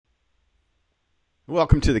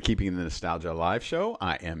Welcome to the Keeping the Nostalgia Live show.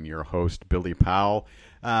 I am your host, Billy Powell.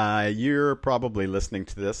 You're probably listening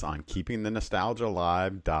to this on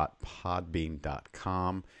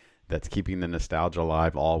keepingthenostalgialive.podbean.com. That's Keeping the Nostalgia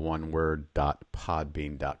Live, all one word,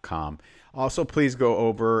 .podbean.com. Also, please go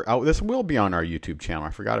over, this will be on our YouTube channel.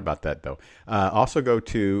 I forgot about that, though. Also, go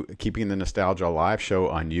to Keeping the Nostalgia Live show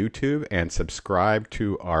on YouTube and subscribe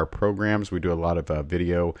to our programs. We do a lot of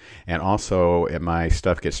video, and also my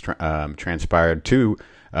stuff gets transpired to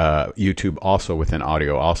YouTube also within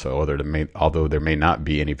audio also, although there may not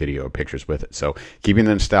be any video or pictures with it. So keeping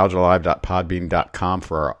the nostalgia live.podbean.com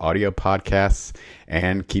for our audio podcasts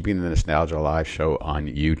and Keeping the Nostalgia Live show on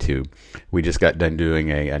YouTube. We just got done doing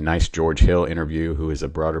a nice George Hill interview, who is a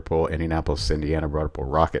Indianapolis, Indiana Broader Pole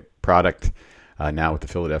Rocket product, now with the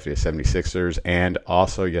Philadelphia 76ers. And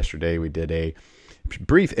also yesterday we did a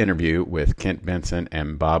brief interview with Kent Benson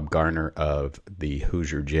and Bob Garner of the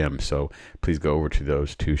Hoosier Gym. So please go over to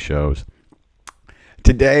those two shows.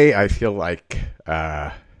 Today I feel like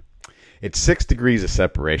it's 6 degrees of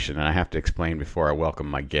separation, and I have to explain before I welcome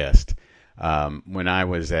my guest. When I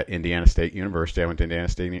was at Indiana State University, I went to Indiana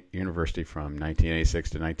State University from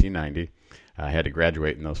 1986 to 1990. I had to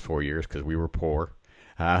graduate in those 4 years because we were poor.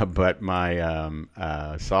 But my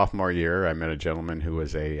sophomore year, I met a gentleman who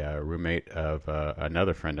was a roommate of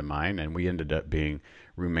another friend of mine, and we ended up being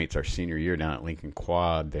roommates our senior year down at Lincoln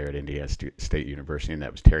Quad there at Indiana State University, and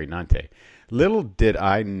that was Terry Nante. Little did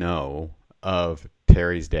I know of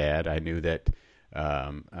Terry's dad. I knew that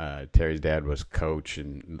Terry's dad was coach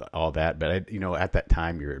and all that, but at that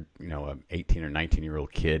time you're an 18 or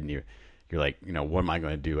 19-year-old kid, and you're like, what am I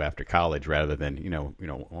going to do after college, rather than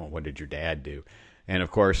what did your dad do? And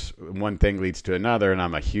of course, one thing leads to another, and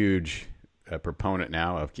I'm a huge proponent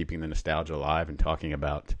now of keeping the nostalgia alive and talking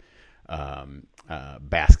about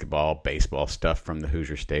basketball, baseball stuff from the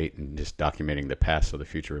Hoosier State, and just documenting the past so the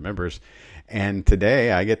future remembers. And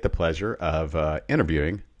today I get the pleasure of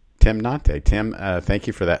interviewing Tim Nante. Tim, thank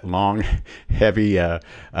you for that long, heavy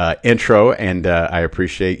intro, and I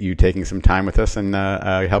appreciate you taking some time with us and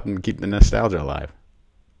helping keep the nostalgia alive.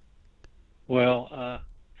 Well,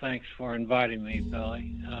 thanks for inviting me,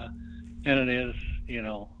 Billy. And it is,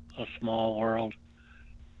 a small world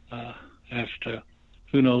as to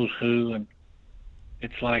who knows who. And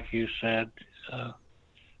it's like you said,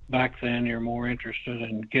 back then you're more interested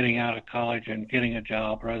in getting out of college and getting a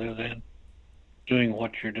job rather than doing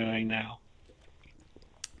what you're doing now.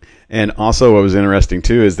 And also, what was interesting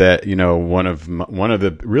too is that one of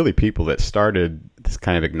the really people that started this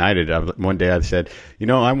kind of ignited. One day I said,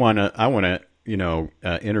 I want to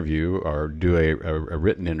interview or do a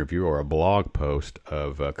written interview or a blog post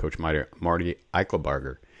of Coach Marty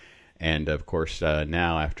Eichelbarger. And of course,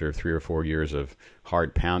 now after 3 or 4 years of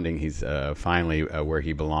hard pounding, he's finally where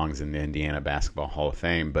he belongs in the Indiana Basketball Hall of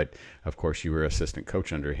Fame. But of course, you were assistant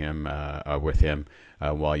coach under him, with him,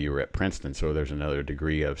 while you were at Princeton. So there's another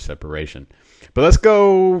degree of separation. But let's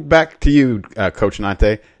go back to you, Coach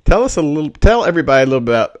Nante. Tell everybody a little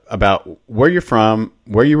bit about where you're from,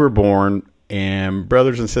 where you were born, and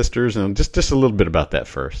brothers and sisters, and just a little bit about that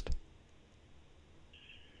first.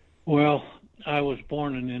 Well, I was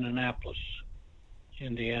born in Indianapolis,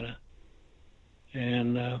 Indiana,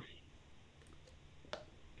 and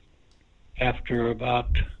after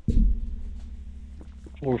about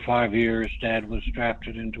 4 or 5 years, Dad was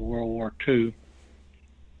drafted into World War II,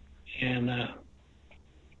 and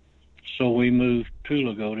so we moved to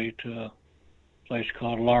Lagodi to a place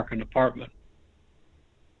called Larkin Apartment.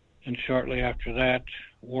 And shortly after that,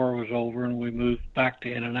 war was over, and we moved back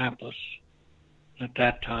to Indianapolis. At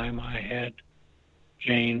that time, I had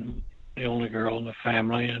Jane, the only girl in the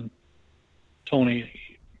family, and Tony,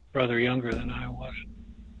 brother younger than I was.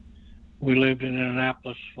 We lived in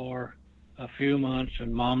Indianapolis for a few months,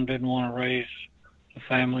 and Mom didn't want to raise a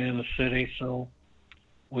family in the city, so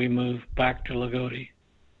we moved back to Lagodi.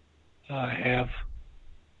 I have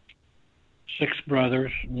 6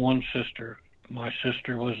 brothers and 1 sister. My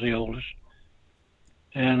sister was the oldest,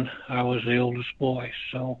 and I was the oldest boy.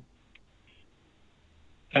 So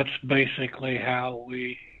that's basically how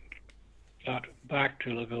we got back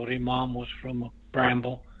to Lagodi. Mom was from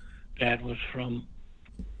Bramble. Dad was from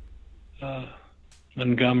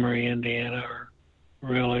Montgomery, Indiana, or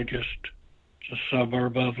really just a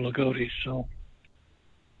suburb of Lagodi. So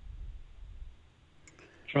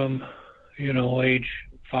from, age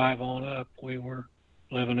 5 on up, we were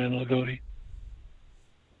living in Lagodi.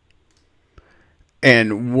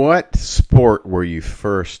 And what sport were you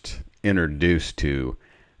first introduced to?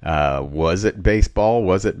 Was it baseball?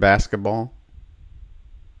 Was it basketball?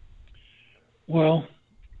 Well,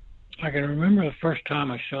 I can remember the first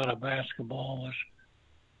time I shot a basketball was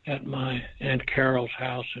at my Aunt Carol's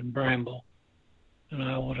house in Bramble, and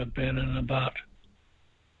I would have been in about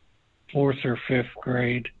fourth or fifth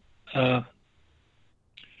grade. Uh,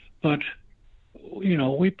 but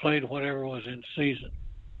we played whatever was in season.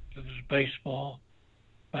 It was baseball,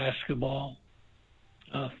 basketball,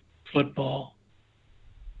 uh, football.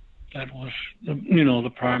 That was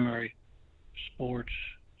the primary sports,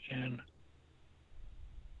 and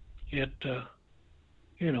it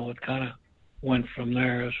kind of went from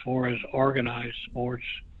there. As far as organized sports,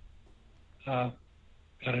 uh,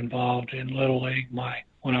 got involved in Little League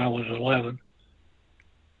when I was 11,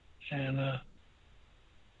 and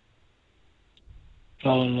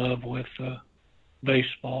fell in love with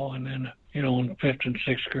baseball. And then, in fifth and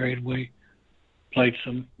sixth grade, we played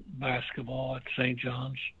some basketball at St.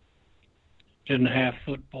 John's. Didn't have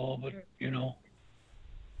football, but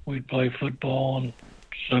we'd play football on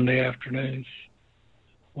Sunday afternoons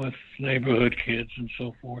with neighborhood kids and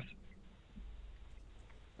so forth.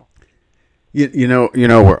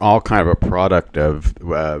 We're all kind of a product of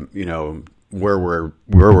where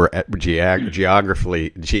we're at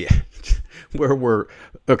geographically where we're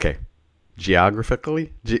okay. Geographically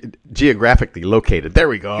located. There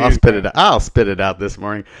we go. I'll spit it out this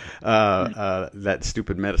morning. That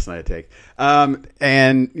stupid medicine I take.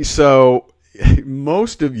 And so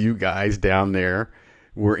most of you guys down there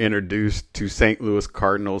were introduced to St. Louis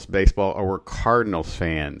Cardinals baseball or were Cardinals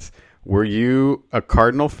fans. Were you a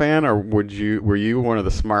Cardinal fan, or were you one of the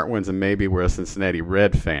smart ones and maybe were a Cincinnati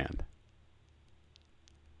Red fan?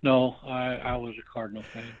 No, I was a Cardinal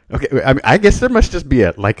fan. Okay, I guess there must just be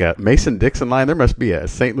a Mason-Dixon line. There must be a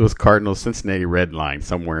St. Louis Cardinals Cincinnati Red line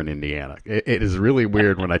somewhere in Indiana. It is really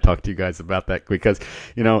weird when I talk to you guys about that because,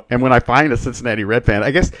 and when I find a Cincinnati Red fan, I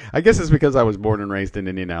guess it's because I was born and raised in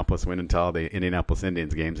Indianapolis, went into all the Indianapolis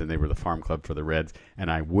Indians games, and they were the farm club for the Reds. And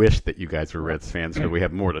I wish that you guys were Reds fans so we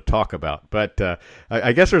have more to talk about. But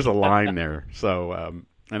I guess there's a line there. So.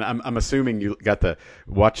 And I'm assuming you got to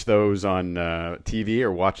watch those on TV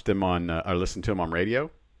or watch them on or listen to them on radio.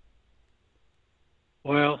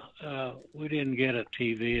 Well, we didn't get a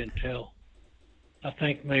TV until I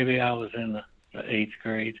think maybe I was in the eighth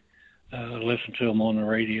grade. Listened to them on the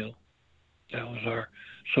radio. That was our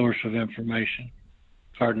source of information.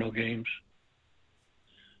 Cardinal games.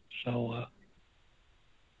 So.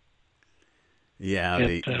 Yeah,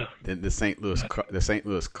 the St.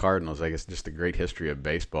 Louis Cardinals. I guess just a great history of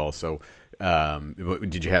baseball. So,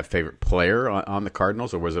 did you have a favorite player on the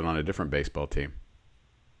Cardinals, or was it on a different baseball team?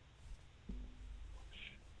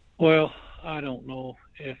 Well, I don't know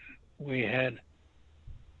if we had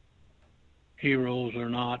heroes or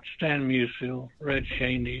not. Stan Musial, Red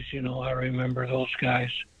Shandies, I remember those guys,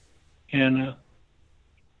 and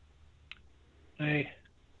they,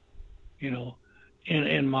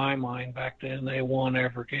 In my mind back then, they won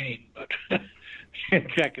every game, but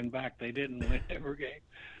checking back, they didn't win every game,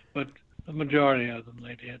 but the majority of them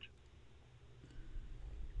they did.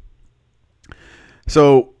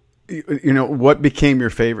 So, what became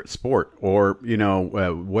your favorite sport, or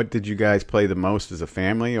what did you guys play the most as a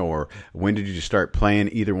family, or when did you start playing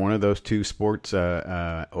either one of those two sports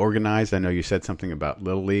organized? I know you said something about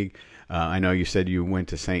Little League. I know you said you went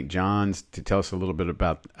to St. John's. To tell us a little bit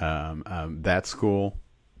about that school.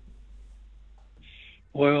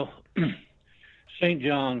 Well, St.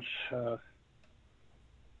 John's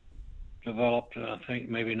developed, I think,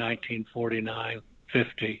 maybe 1949,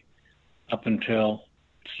 50, up until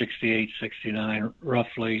 68, 69,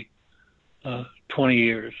 roughly 20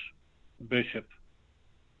 years. Bishop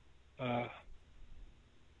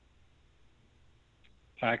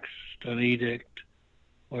passed an edict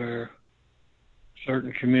where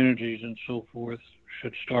certain communities and so forth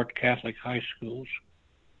should start Catholic high schools.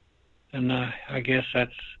 And I guess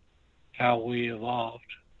that's how we evolved.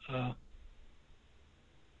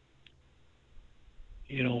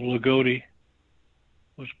 Lagodi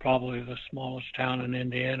was probably the smallest town in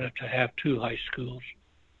Indiana to have two high schools.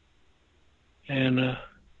 And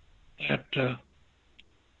that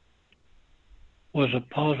was a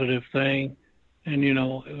positive thing. And, it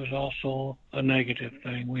was also a negative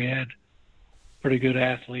thing. We had pretty good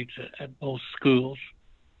athletes at both schools.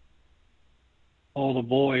 All the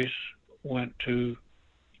boys went to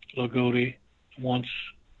Lagodi once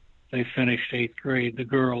they finished eighth grade. The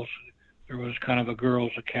girls, there was kind of a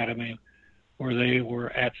girls' academy where they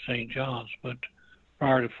were at St. John's. But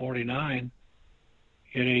prior to 49,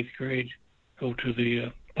 in eighth grade, go to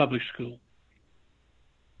the public school.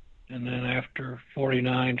 And then after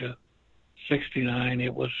 49 to 69,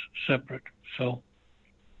 it was separate. So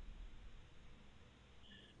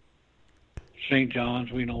St.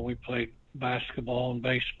 John's, we played basketball and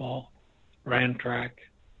baseball, ran track,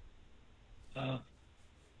 uh,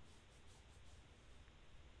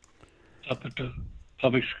 up at the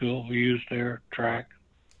public school. We used their track,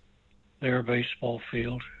 their baseball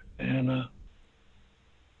field, and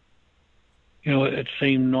it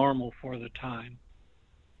seemed normal for the time,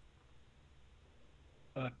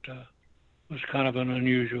 but it was kind of an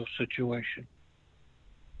unusual situation.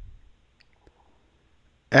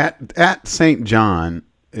 At St. John,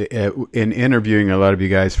 in interviewing a lot of you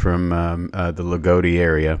guys from the Lagodi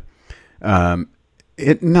area,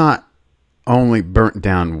 it not only burnt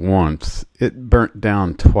down once, it burnt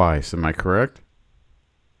down twice. Am I correct?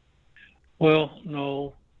 Well,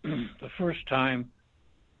 no, the first time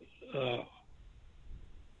uh,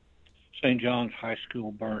 St. John's High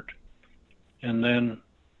School burnt, and then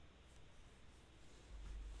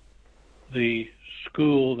the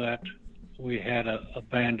school that we had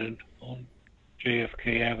abandoned on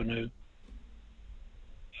JFK Avenue.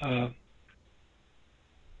 Uh,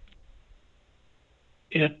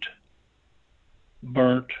 it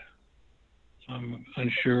burnt. I'm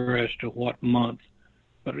unsure as to what month,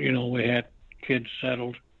 but we had kids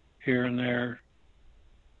settled here and there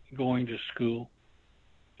going to school,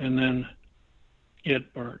 and then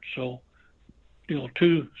it burnt. So,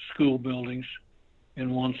 two school buildings in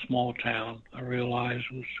one small town, I realized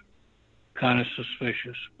was kind of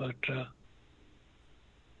suspicious, but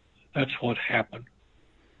that's what happened.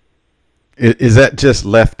 Is that just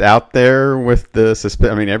left out there with the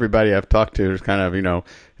I mean, everybody I've talked to is kind of,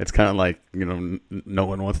 it's kind of like, no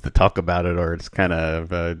one wants to talk about it, or it's kind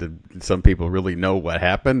of, did some people really know what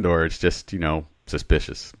happened, or it's just,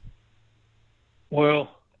 suspicious? Well,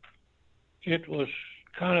 it was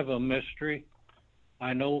kind of a mystery.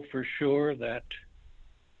 I know for sure that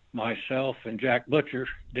myself and Jack Butcher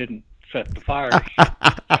didn't set the fires.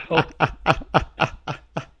 So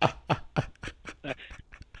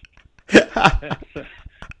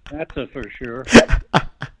that's a for sure.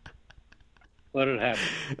 But it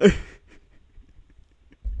happened.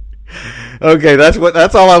 Okay,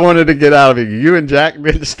 that's all I wanted to get out of you. You and Jack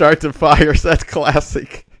didn't start the fires. That's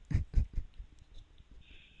classic.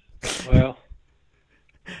 Well,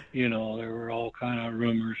 there were all kind of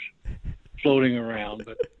rumors floating around,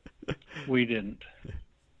 but we didn't.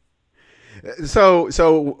 So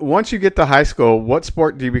once you get to high school, what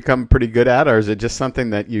sport do you become pretty good at, or is it just something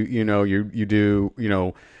that you do?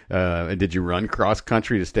 Did you run cross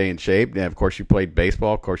country to stay in shape? And of course, you played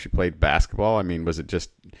baseball. Of course, you played basketball. I mean, was it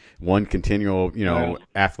just one continual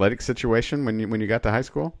athletic situation when you got to high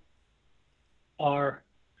school? Our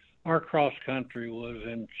cross country was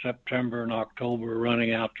in September and October,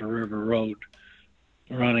 running out to River Road,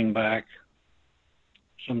 running back.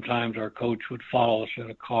 Sometimes our coach would follow us in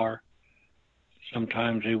a car.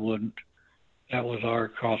 Sometimes he wouldn't. That was our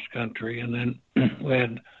cross country. And then we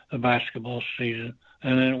had a basketball season.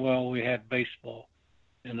 And then, we had baseball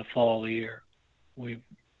in the fall of the year. We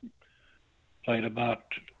played about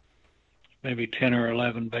maybe 10 or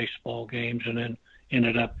 11 baseball games, and then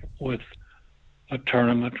ended up with a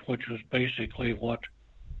tournament, which was basically what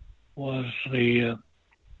was the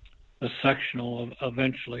sectional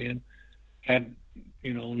eventually, and had,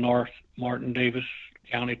 North Martin Davis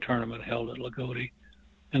County tournament held at Lagodi,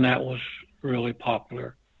 and that was really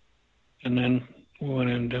popular. And then we went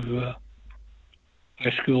into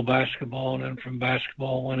high school basketball, and then from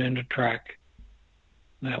basketball went into track.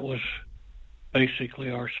 That was basically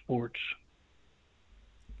our sports.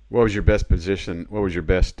 What was your best position? What was your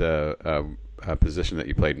best position that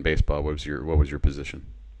you played in baseball? What was your position?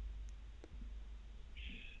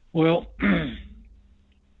 Well,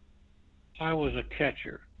 I was a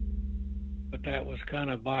catcher, but that was kind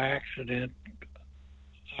of by accident.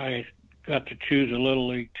 I got to choose a little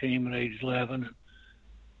league team at age 11.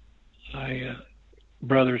 I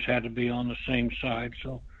brothers had to be on the same side,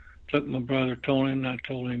 so took my brother Tony, and I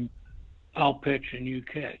told him, I'll pitch and you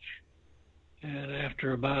catch. And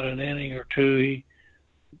after about an inning or two, he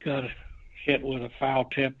got hit with a foul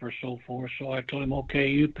tip or so forth. So I told him, okay,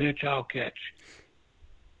 you pitch, I'll catch.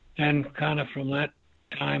 And kind of from that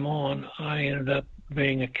time on, I ended up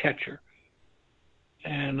being a catcher.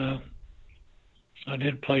 And I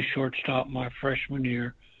did play shortstop my freshman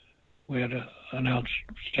year. We had an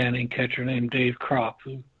outstanding catcher named Dave Kropp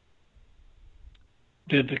who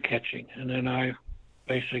did the catching. And then I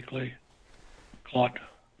basically caught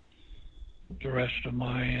the rest of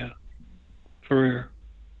my career.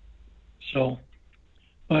 So,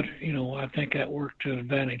 but, I think that worked to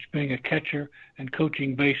advantage. Being a catcher and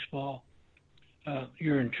coaching baseball,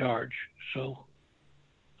 you're in charge. So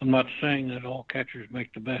I'm not saying that all catchers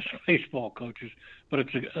make the best baseball coaches, but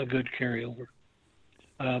it's a good carryover.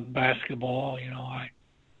 Basketball, I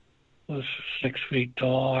was 6 feet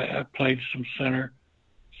tall. I played some center,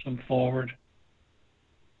 some forward,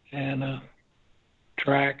 and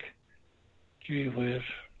track. Gee whiz,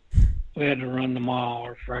 we had to run the mile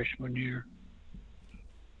our freshman year.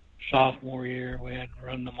 Sophomore year, we had to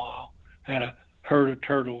run the mile. Had a herd of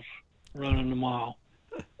turtles running the mile,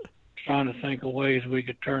 trying to think of ways we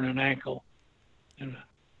could turn an ankle. And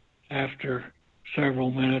after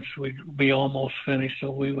several minutes, we'd be almost finished,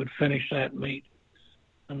 so we would finish that meet.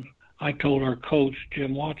 And I told our coach,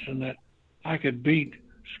 Jim Watson, that I could beat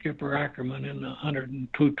Skipper Ackerman in the 100 and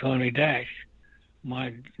 220 dash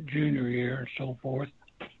my junior year and so forth.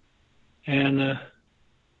 And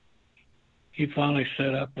he finally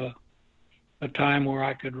set up a time where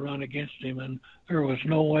I could run against him, and there was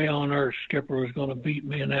no way on earth Skipper was going to beat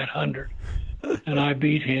me in that 100. And I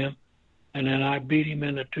beat him, and then I beat him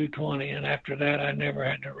in the 220, and after that I never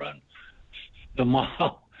had to run the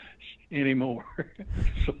mile anymore.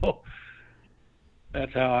 So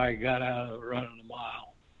that's how I got out of running the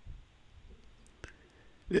mile.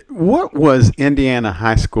 What was Indiana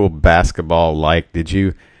high school basketball like? Did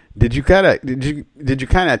you kind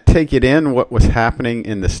of take it in what was happening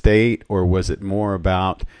in the state, or was it more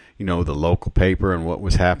about the local paper and what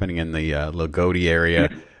was happening in the Lagodi area?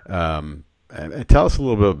 And tell us a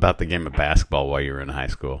little bit about the game of basketball while you were in high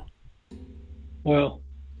school. Well,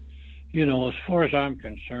 as far as I'm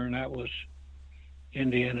concerned, that was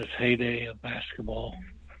Indiana's heyday of basketball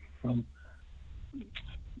from,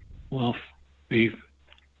 be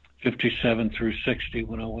 57 through 60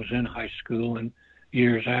 when I was in high school and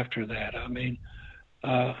years after that. I mean,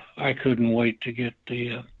 I couldn't wait to get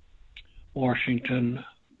the Washington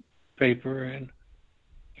paper, and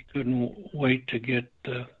I couldn't wait to get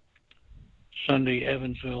the Sunday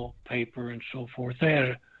Evansville paper and so forth.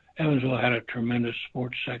 Evansville had a tremendous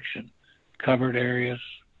sports section, covered areas,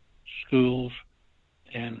 schools,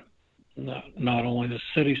 and not only the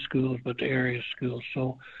city schools but the area schools.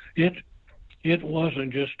 So it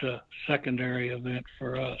wasn't just a secondary event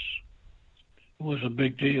for us. It was a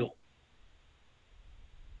big deal.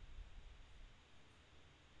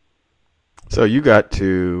 So you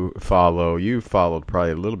followed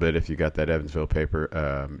probably a little bit if you got that Evansville paper,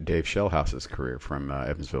 Dave Shellhouse's career from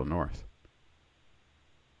Evansville North.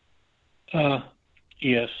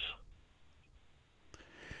 Yes.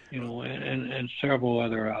 And several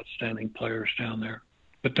other outstanding players down there.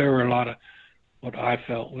 But there were a lot of what I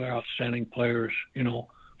felt were outstanding players,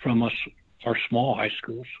 from our small high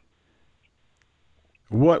schools.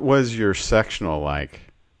 What was your sectional like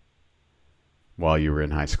while you were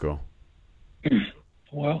in high school?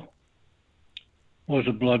 Well, it was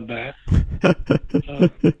a bloodbath.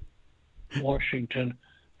 Washington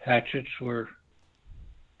Hatchets were,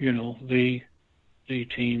 the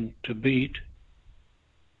team to beat,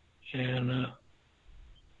 and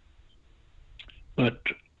but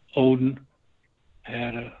Odin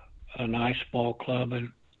had a nice ball club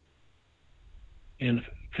in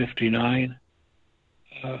 '59.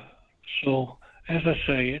 So as I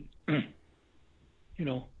say,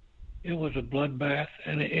 it was a bloodbath,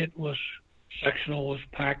 and sectional was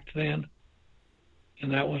packed then,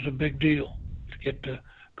 and that was a big deal to get to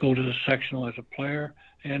go to the sectional as a player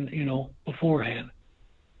and, beforehand.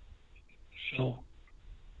 So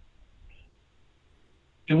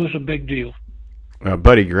it was a big deal.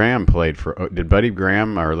 Buddy Graham did Buddy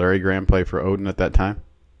Graham or Larry Graham play for Odin at that time?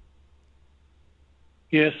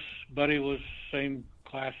 Yes, Buddy was same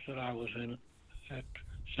class that I was in at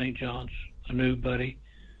St. John's. I knew Buddy.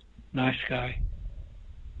 Nice guy,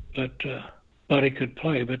 but Buddy could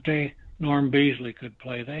play. But Norm Beasley could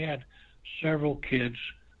play. They had several kids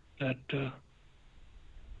that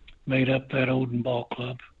made up that Odin ball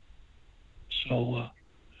club. So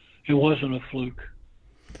it wasn't a fluke.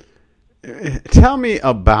 Tell me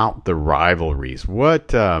about the rivalries.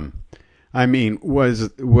 What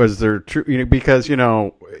was there true? Because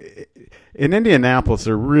in Indianapolis,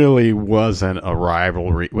 there really wasn't a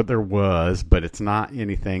rivalry. Well, there was, but it's not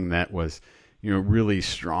anything that was, really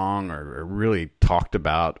strong or really talked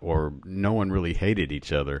about, or no one really hated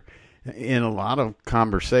each other. In a lot of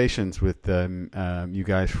conversations with you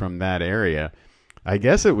guys from that area, I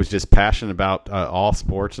guess it was just passion about all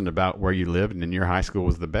sports and about where you lived, and your high school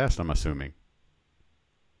was the best, I'm assuming.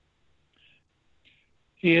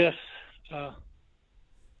 Yes.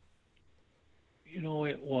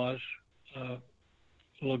 It was.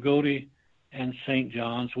 Lagodi and St.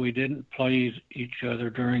 John's, we didn't play each other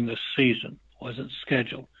during the season. It wasn't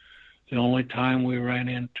scheduled. The only time we ran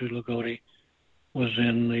into Lagodi was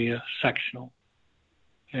in the sectional.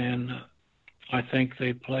 And I think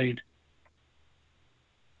they played.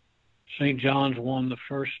 St. John's won the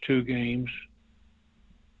first two games.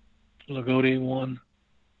 Lagodi won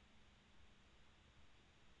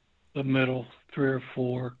the middle 3 or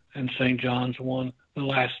 4, and St. John's won the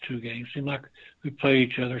last 2 games. Seemed like we played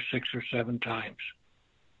each other 6 or 7 times.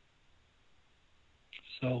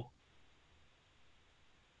 So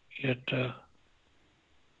it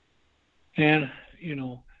and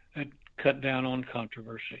it cut down on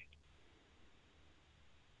controversy.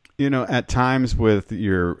 At times with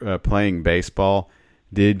your playing baseball,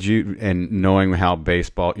 did you, and knowing how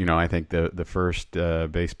baseball, I think the first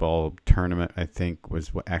baseball tournament, I think,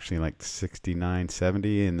 was actually like 69,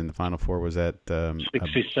 70, and then the Final Four was at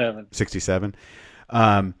 67. 67.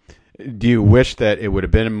 Do you wish that it would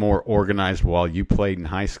have been more organized while you played in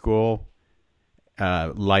high school,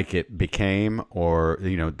 like it became, or,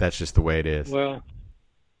 that's just the way it is? Well,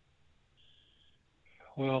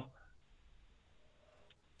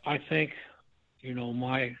 I think,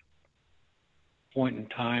 my point in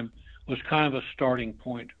time was kind of a starting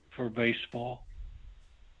point for baseball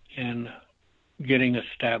and getting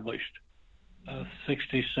established.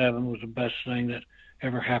 67 was the best thing that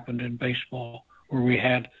ever happened in baseball, where we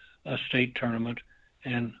had a state tournament,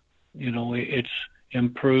 and it's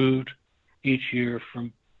improved each year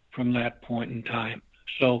from that point in time.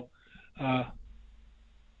 So the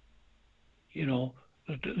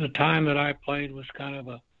time that I played was kind of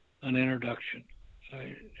an introduction.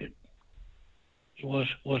 It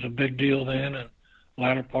was a big deal then, and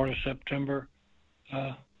latter part of September,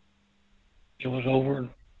 it was over and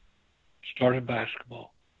started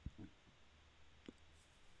basketball.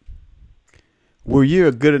 Were you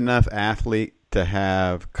a good enough athlete to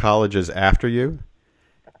have colleges after you?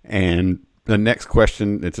 And the next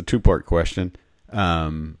question, it's a 2-part question.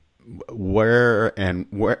 Where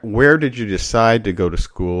did you decide to go to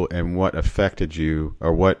school, and what affected you,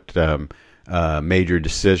 or what made your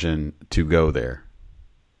decision to go there?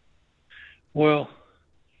 Well,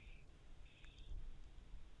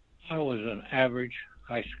 I was an average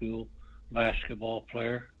high school basketball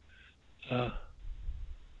player. I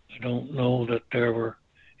don't know that there were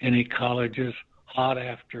any colleges hot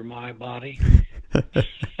after my body.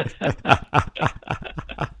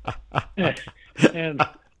 And,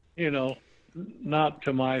 not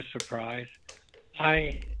to my surprise,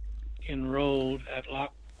 I enrolled at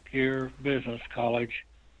Lockyer Business College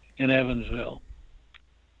in Evansville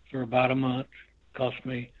for about a month. It cost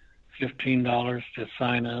me $15 to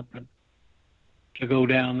sign up and to go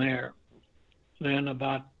down there. Then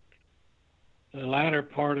about the latter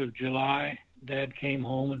part of July, Dad came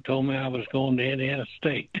home and told me I was going to Indiana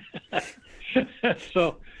State.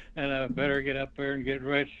 And I better get up there and get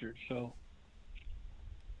registered. So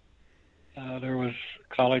there was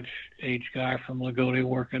a college-age guy from Lagodi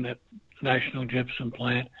working at National Gypsum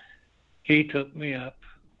Plant. He took me up,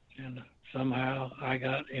 and somehow I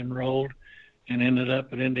got enrolled and ended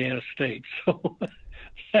up at Indiana State. So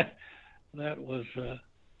that was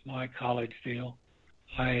my college deal.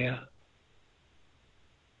 I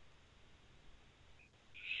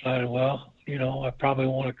decided, I probably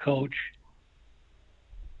want to coach.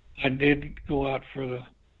 I did go out for the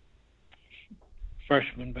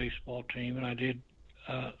freshman baseball team, and I did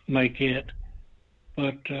make it.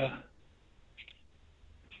 But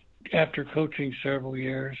after coaching several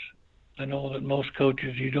years, I know that most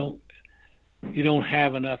coaches, you don't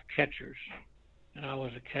have enough catchers, and I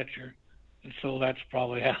was a catcher, and so that's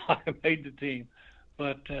probably how I made the team.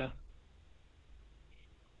 But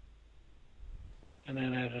and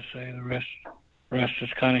then, as I say, the rest is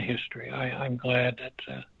kind of history. I'm glad that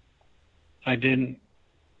I didn't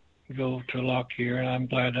go to Lockyer, and I'm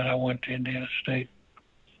glad that I went to Indiana State.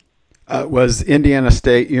 Was Indiana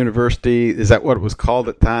State University, is that what it was called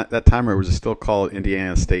at that time, or was it still called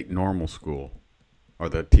Indiana State Normal School, or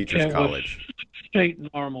the Teachers College? It was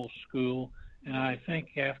State Normal School, and I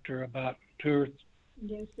think after about 2 or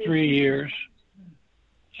 3 years,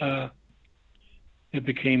 it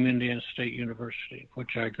became Indiana State University,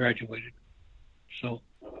 which I graduated. So,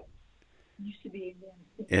 used to be Indiana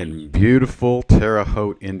State. In beautiful Terre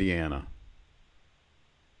Haute, Indiana.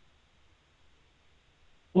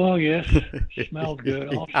 Well, yes, smelled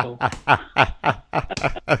good also.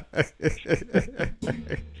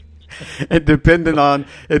 It depended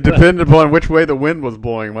upon which way the wind was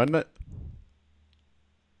blowing, wasn't it?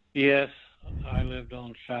 Yes, I lived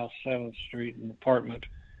on South 7th Street in an apartment,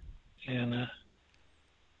 and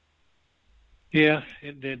yeah,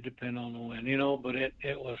 it did depend on the wind, but it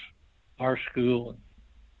was our school,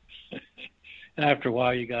 and after a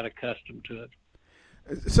while you got accustomed to it.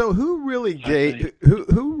 So who really I think. gave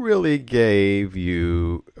who really gave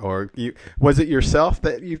you, or you, was it yourself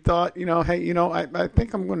that you thought, hey, I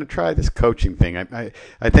think I'm going to try this coaching thing. I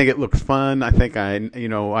think it looks fun. I think I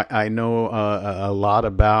know a lot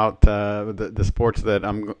about the sports that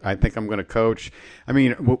I think I'm going to coach. I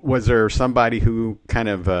mean, was there somebody who kind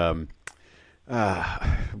of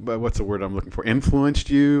what's the word I'm looking for, influenced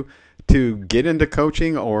you to get into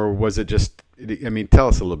coaching, or was it just? I mean, tell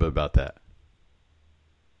us a little bit about that.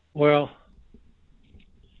 Well,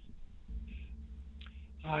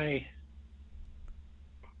 I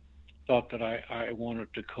thought that I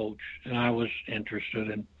wanted to coach, and I was interested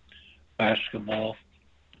in basketball,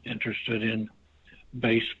 interested in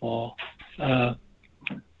baseball. Uh,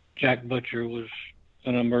 Jack Butcher was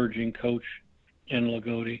an emerging coach in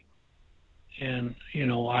Lagodi, and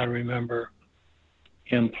I remember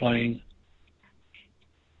him playing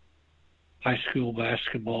high school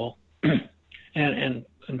basketball, and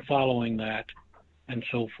following that, and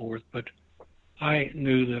so forth. But I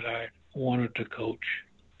knew that I wanted to coach,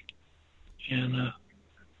 and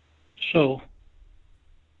so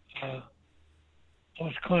I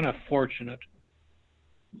was kind of fortunate.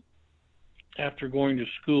 After going to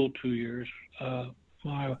school 2 years,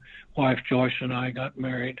 my wife Joyce and I got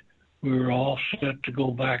married. We were all set to go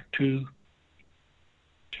back to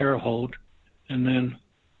Terre Haute, and then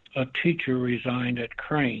a teacher resigned at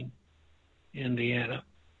Crane, Indiana.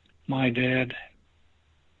 My dad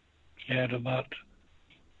had about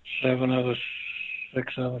 6 of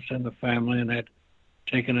us in the family, and had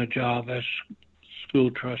taken a job as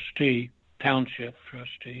school trustee, township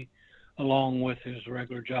trustee, along with his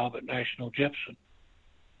regular job at National Gypsum.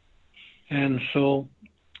 And so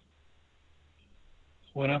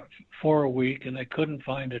went up for a week, and they couldn't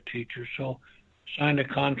find a teacher, so signed a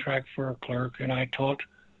contract for a clerk, and I taught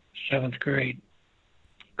 7th grade,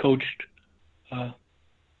 coached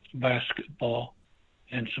basketball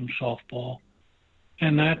and some softball,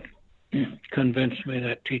 and that convinced me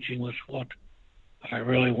that teaching was what I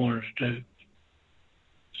really wanted to do.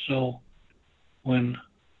 So when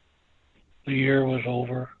the year was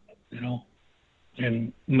over,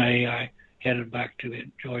 in May,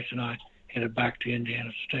 Joyce and I headed back to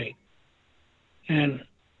Indiana State. And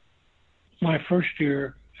my first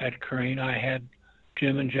year at Crane, I had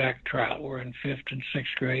Jim and Jack Trout were in 5th and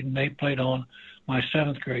 6th grade, and they played on my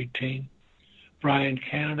 7th grade team. Brian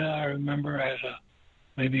Canada, I remember as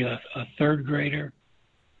maybe a 3rd grader,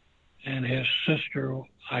 and his sister,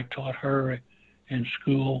 I taught her in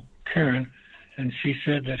school, Karen, and she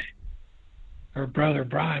said that her brother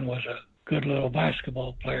Brian was a good little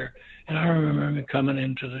basketball player. And I remember him coming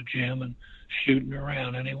into the gym and shooting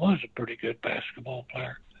around, and he was a pretty good basketball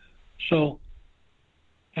player. So,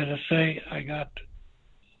 as I say, I got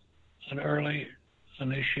an early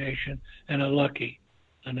initiation and a lucky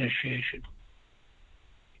initiation.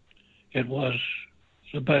 It was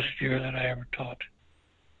the best year that I ever taught.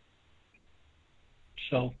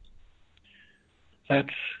 So, that's,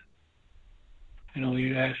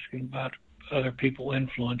 you asking about other people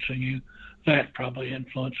influencing you. That probably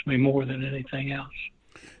influenced me more than anything else.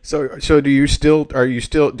 So are you still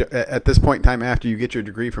at this point in time, after you get your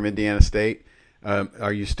degree from Indiana State,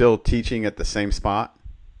 are you still teaching at the same spot?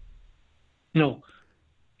 No.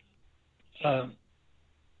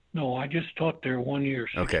 No, I just taught there 1 year,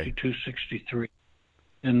 62, okay. 63.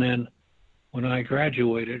 And then when I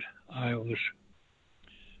graduated, I was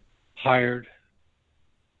hired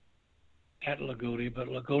at Lagodi, but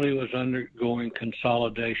Lagodi was undergoing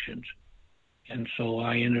consolidations. And so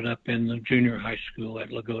I ended up in the junior high school at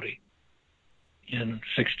Lagodi in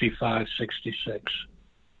 65, 66.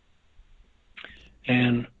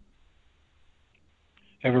 And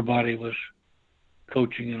everybody was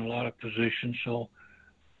coaching in a lot of positions. So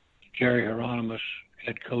Jerry Hieronymus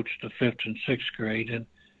had coached the 5th and 6th grade, and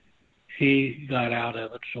he got out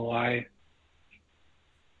of it. So I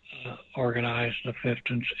organized the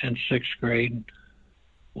 5th and 6th grade.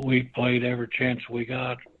 We played every chance we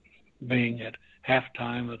got, being at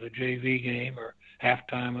halftime of the JV game or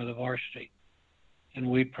halftime of the varsity. And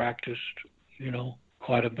we practiced,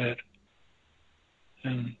 quite a bit.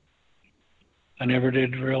 And I never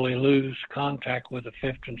did really lose contact with the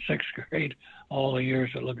 5th and 6th grade all the years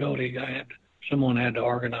at Lagodi. Someone had to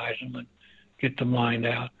organize them and get them lined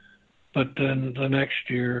out. But then the next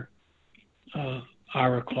year,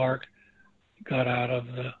 Ira Clark got out of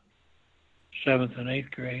the 7th and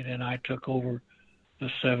 8th grade, and I took over the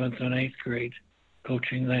 7th and 8th grade,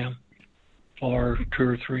 coaching them for 2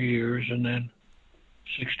 or 3 years. And then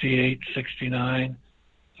 68, 69,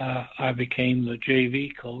 I became the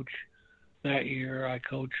JV coach. That year I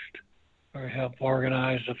coached or helped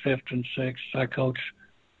organize the 5th and 6th. I coached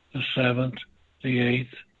the 7th, the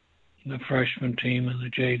 8th, the freshman team, and the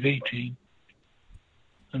JV team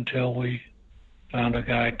until we found a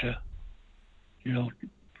guy to,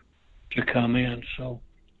 to come in. So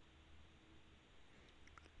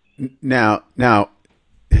now,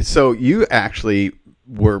 so you actually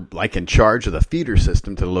were like in charge of the feeder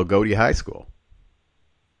system to Lagodi High School.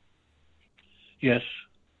 Yes.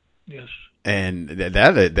 And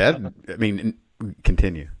that I mean,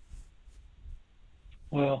 continue.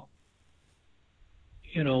 Well,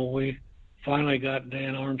 we finally got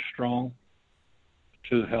Dan Armstrong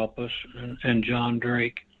to help us and John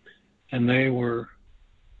Drake, and they were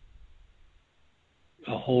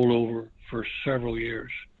a holdover for several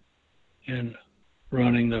years in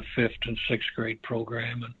running the 5th and 6th grade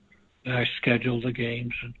program, and I scheduled the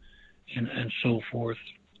games and so forth.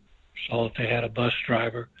 Saw that they had a bus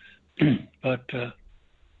driver, but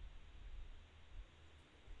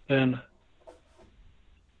then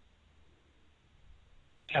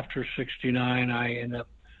after '69,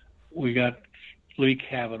 we got Lee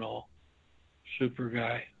Kavanaugh, super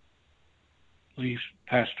guy. Lee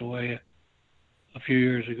passed away a few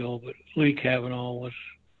years ago, but Lee Kavanaugh was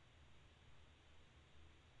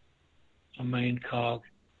a main cog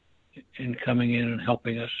in coming in and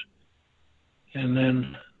helping us. And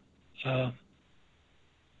then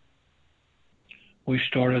we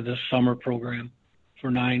started the summer program for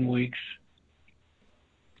 9 weeks,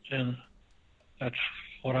 and that's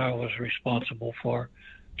what I was responsible for,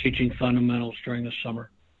 teaching fundamentals during the summer.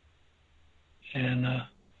 And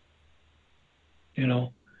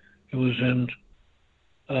it was in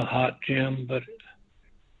a hot gym,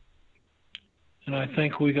 and I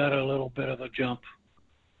think we got a little bit of a jump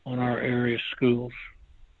on our area schools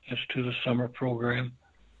as to the summer program.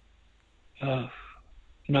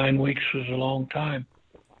 9 weeks was a long time,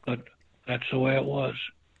 but that's the way it was.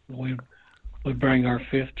 We would bring our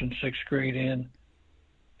 5th and 6th grade in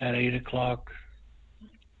at 8 o'clock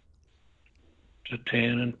to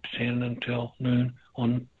 10 until noon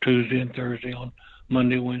on Tuesday and Thursday. On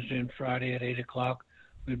Monday, Wednesday, and Friday at 8 o'clock,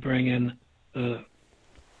 we bring in the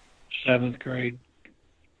 7th grade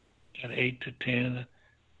at 8 to 10,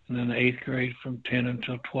 and then the 8th grade from 10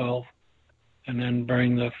 until 12, and then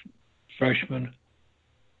bring the freshmen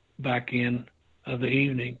back in of the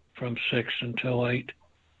evening from 6 until 8.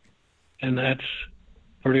 And that's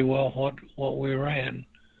pretty well what we ran.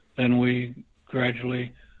 Then we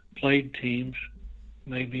gradually played teams,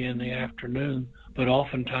 maybe in the afternoon, but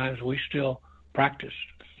oftentimes we still practiced,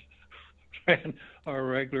 ran our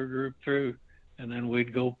regular group through, and then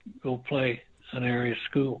we'd go play an area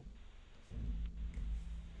school.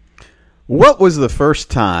 What was the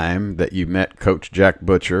first time that you met Coach Jack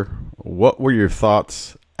Butcher? What were your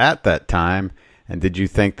thoughts at that time? And did you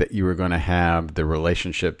think that you were going to have the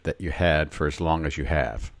relationship that you had for as long as you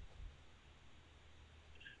have?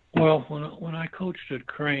 Well, when I coached at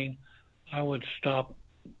Crane, I would stop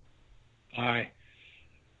by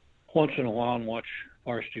once in a while and watch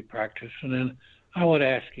varsity practice, and then I would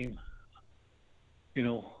ask him,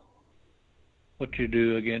 what you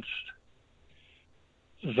do against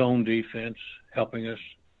zone defense, helping us,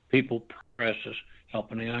 people press us,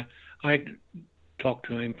 helping me. I talked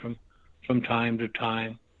to him from time to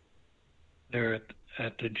time there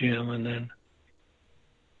at the gym, and then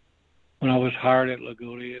when I was hired at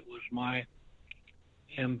Lagodi, it was my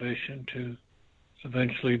ambition to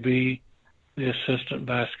eventually be the assistant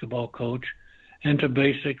basketball coach and to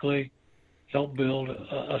basically help build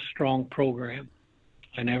a strong program.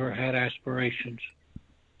 I never had aspirations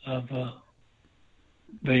of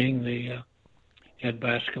being the head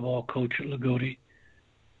basketball coach at Lagodi.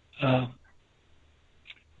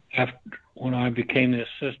 When I became the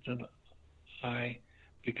assistant, I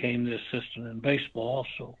became the assistant in baseball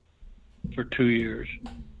also for 2 years.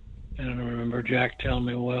 And I remember Jack telling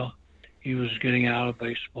me, well, he was getting out of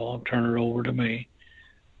baseball and turn it over to me.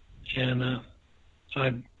 And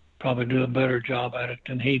I'd probably do a better job at it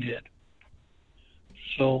than he did.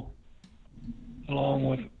 So along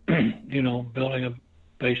with, building a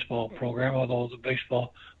baseball program, although the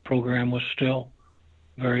baseball program was still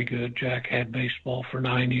very good. Jack had baseball for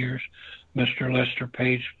 9 years. Mr. Lester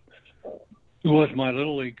Page, who was my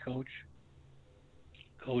Little League coach,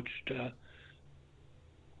 coached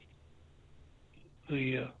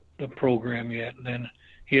the program yet, and then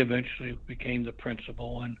he eventually became the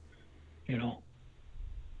principal, and the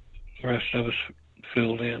rest of us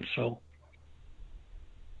filled in. So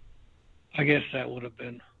I guess that would have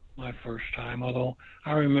been my first time, although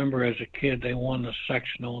I remember as a kid they won the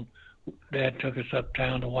sectional. Dad took us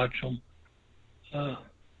uptown to watch them,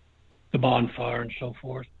 the bonfire and so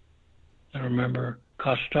forth. I remember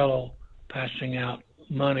Costello passing out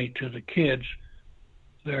money to the kids,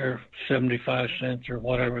 their 75 cents or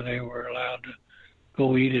whatever they were allowed to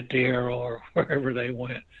go eat at the Arrow or wherever they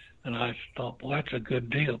went. And I thought, well, that's a good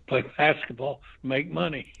deal. Play basketball, make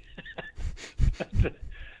money.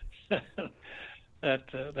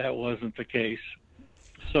 That wasn't the case.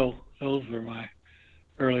 So those were my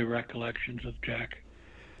early recollections of Jack.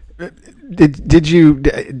 Did you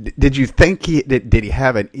think did he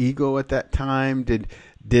have an ego at that time? Did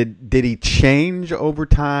he change over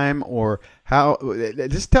time, or how?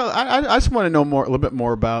 Just tell. I just want to know a little bit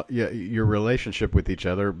more about your relationship with each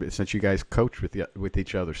other, since you guys coached with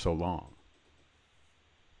each other so long.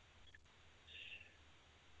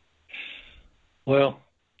 Well,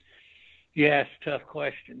 you ask tough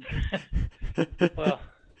questions. Well,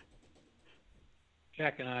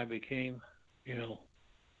 Jack and I became,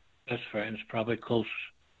 best friends, probably close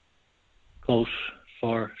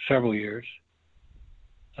for several years.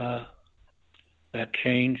 That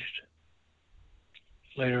changed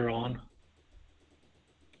later on.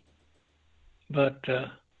 But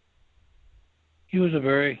he was a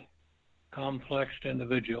very complex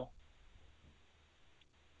individual.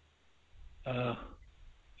 I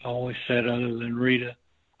always said, other than Rita,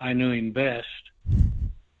 I knew him best,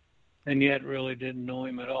 and yet really didn't know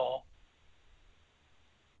him at all.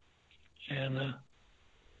 And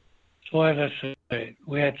so, as I say,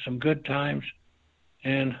 we had some good times,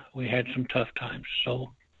 and we had some tough times.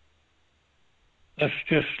 So let's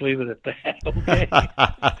just leave it at that, okay?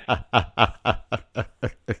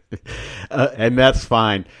 And that's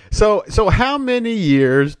fine. So how many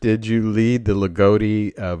years did you lead the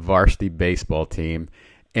Lagodi varsity baseball team,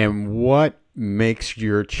 and what makes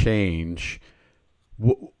your change?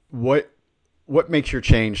 What makes your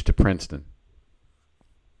change to Princeton?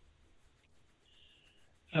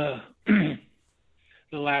 The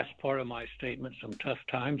last part of my statement, some tough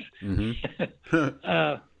times.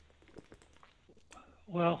 Mm-hmm.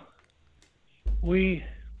 Well, we,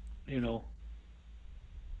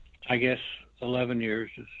 I guess 11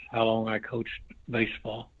 years is how long I coached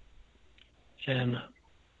baseball. And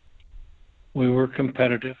we were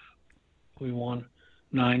competitive. We won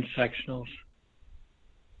 9 sectionals,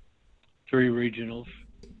 3 regionals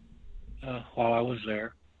while I was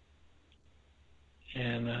there.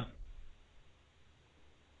 And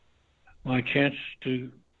my chance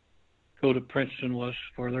to go to Princeton was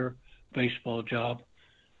for their baseball job.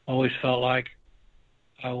 Always felt like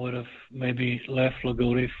I would have maybe left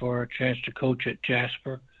Lagodi for a chance to coach at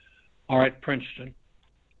Jasper or at Princeton.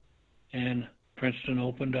 And Princeton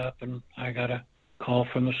opened up, and I got a call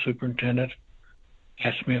from the superintendent,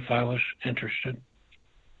 asked me if I was interested.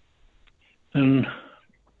 And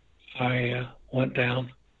I went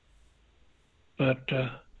down. But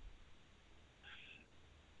a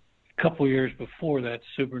couple years before that,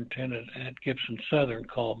 superintendent at Gibson Southern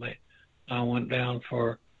called me. I went down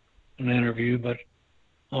for an interview, but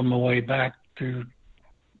on my way back to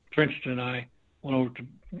Princeton, I went over to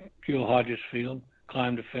Gil Hodges Field,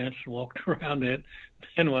 climbed a fence, walked around it,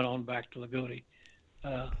 and went on back to Lagodi.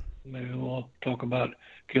 Maybe we'll talk about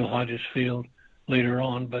Gil Hodges Field later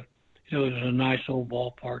on, but it was a nice old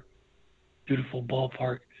ballpark, beautiful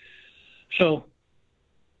ballpark. So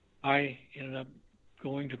I ended up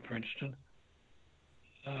going to Princeton.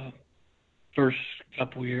 First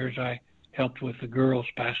couple years, I helped with the girls'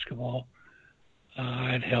 basketball.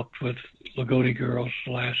 I had helped with Lagodi girls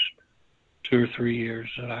the last 2 or 3 years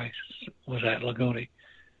that I was at Lagodi.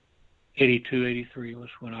 82, 83 was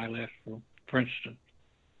when I left for Princeton.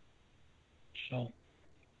 So,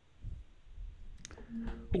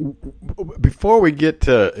 before we get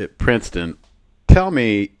to Princeton, tell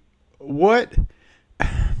me what's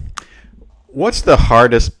the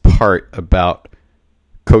hardest part about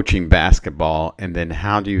coaching basketball, and then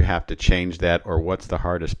how do you have to change that, or what's the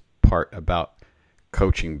hardest part about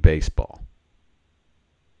coaching baseball?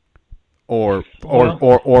 Or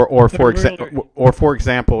for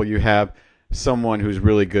example, you have someone who's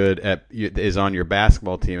really good is on your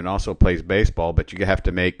basketball team and also plays baseball, but you have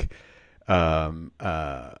to make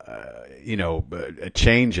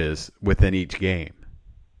changes within each game.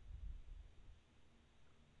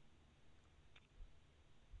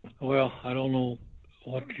 Well, I don't know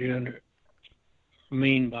what you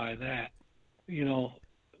mean by that.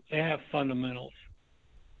 They have fundamentals,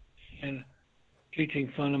 and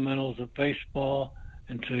teaching fundamentals of baseball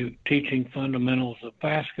and to teaching fundamentals of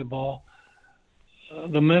basketball,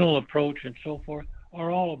 the mental approach and so forth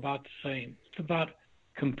are all about the same. It's about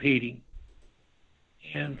competing.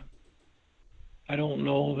 And I don't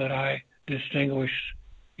know that I distinguish,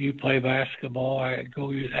 you play basketball, I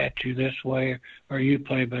go at you this way, or you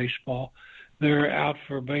play baseball. They're out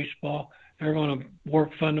for baseball, they're going to work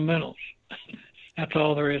fundamentals. That's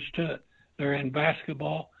all there is to it. They're in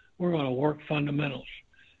basketball. We're going to work fundamentals.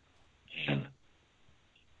 And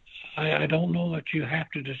I don't know that you have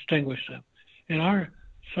to distinguish them. In our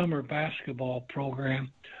summer basketball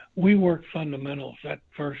program, we work fundamentals that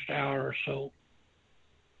first hour or so.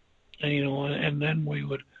 And, and then we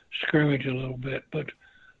would scrimmage a little bit. But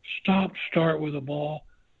start with the ball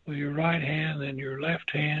with your right hand, then your left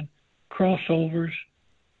hand, crossovers.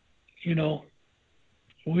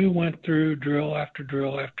 We went through drill after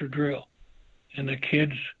drill after drill. And the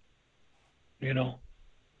kids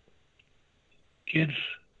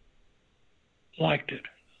liked it.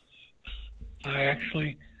 I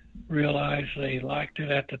actually realized they liked it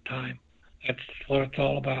at the time. That's what it's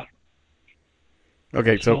all about.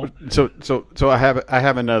 Okay, so I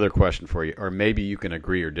have another question for you, or maybe you can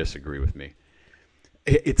agree or disagree with me.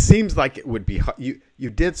 It seems like it would be you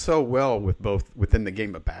did so well with both within the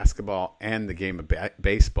game of basketball and the game of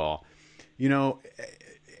baseball,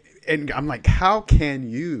 and I'm like, how can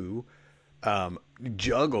you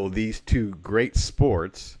juggle these two great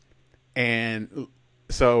sports? And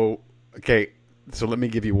so let me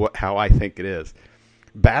give you how I think it is.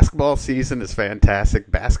 Basketball season is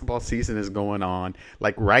fantastic. Basketball season is going on.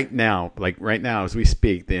 Like right now as we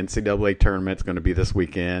speak, the NCAA tournament's going to be this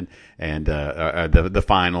weekend, and the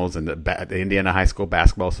finals and the Indiana High School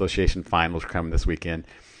Basketball Association finals are coming this weekend.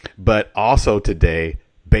 But also today,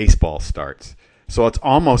 baseball starts. So it's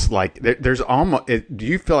almost like do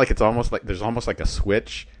you feel like it's almost like there's almost like a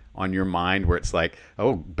switch on your mind where it's like,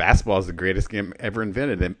 oh, basketball is the greatest game ever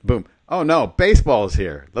invented, and boom, oh no, baseball is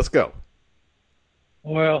here. Let's go.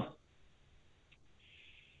 Well,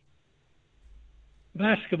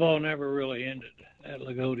 basketball never really ended at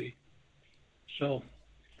Lagodi, so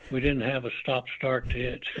we didn't have a stop-start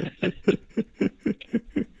to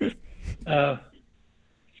it.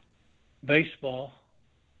 Baseball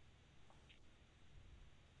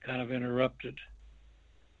kind of interrupted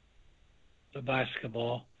the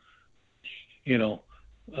basketball,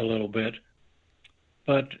 a little bit,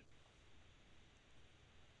 but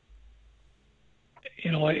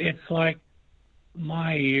it's like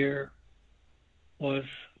my year was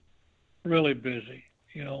really busy.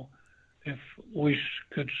 If we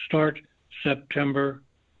could start September,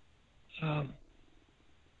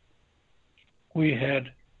 we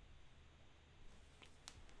had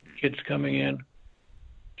kids coming in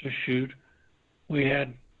to shoot. We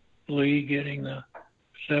had Lee getting the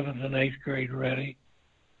 7th and 8th grade ready,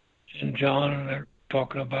 and John and they're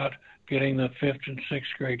talking about getting the 5th and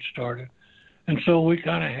 6th grade started. And so we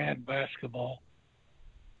kind of had basketball.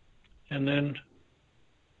 And then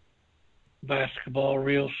basketball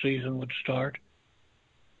real season would start.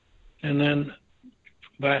 And then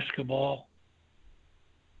basketball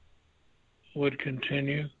would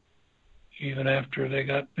continue even after they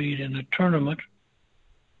got beat in the tournament.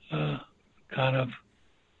 Kind of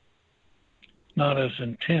not as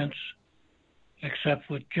intense, except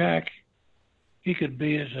with Jack. He could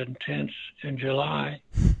be as intense in July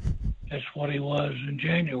as what he was in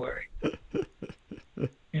January.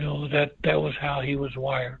 That was how he was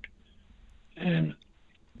wired. And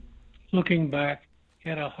looking back, he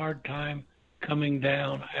had a hard time coming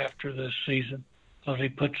down after this season because he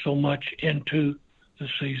put so much into the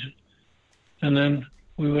season. And then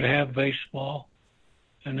we would have baseball.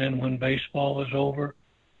 And then when baseball was over,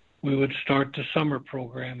 we would start the summer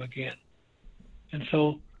program again. And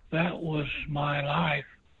so that was my life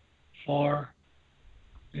for,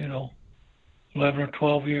 11 or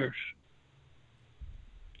 12 years.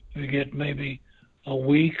 We get maybe a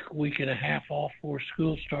week and a half off before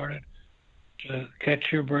school started to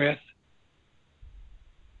catch your breath.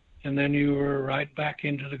 And then you were right back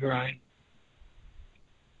into the grind.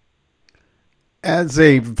 As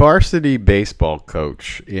a varsity baseball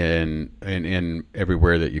coach in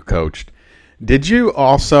everywhere that you coached, did you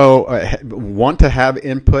also want to have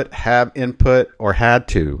input, or had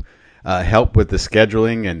to help with the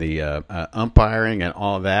scheduling and the umpiring and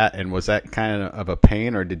all of that? And was that kind of a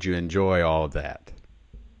pain, or did you enjoy all of that?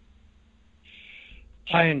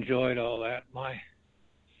 I enjoyed all that.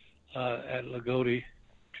 At Lagodi,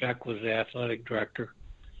 Jack was the athletic director.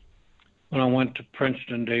 When I went to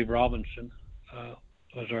Princeton, Dave Robinson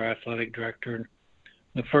was our athletic director. And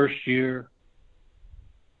the first year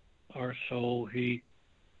or so, he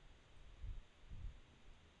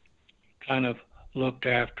kind of looked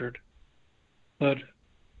after it. But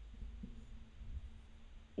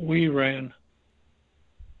we ran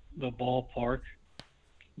the ballpark,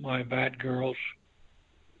 my bat girls,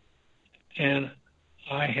 and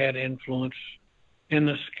I had influence in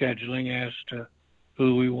the scheduling as to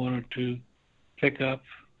who we wanted to pick up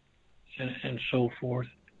and so forth.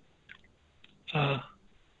 And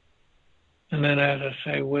then, as I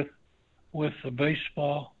say, with the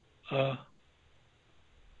baseball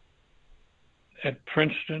at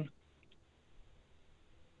Princeton,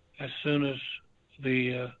 as soon as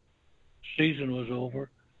the season was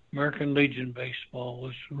over, American Legion baseball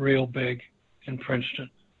was real big in Princeton.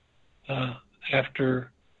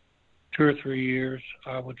 After 2 or 3 years,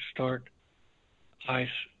 I started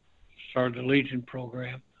the Legion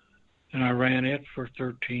program, and I ran it for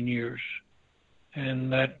 13 years.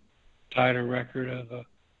 And that tied a record of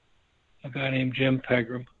a guy named Jim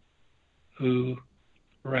Pegram, who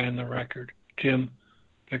ran the record. Jim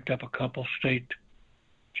picked up a couple state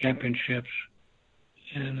championships,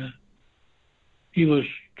 and he was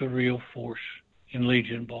the real force in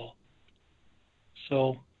Legion ball.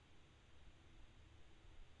 So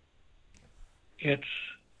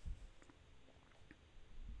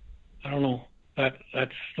I don't know,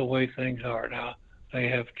 that's the way things are now. They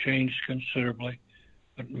have changed considerably,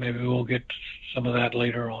 but maybe we'll get to some of that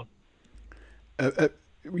later on.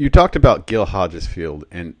 You talked about Gil Hodges Field,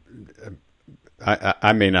 and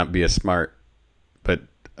I may not be as smart, but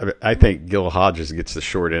I think Gil Hodges gets the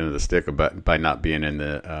short end of the stick by not being in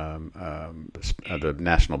the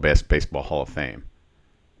National Baseball Hall of Fame.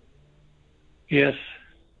 Yes,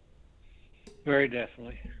 very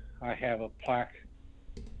definitely. I have a plaque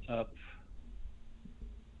up,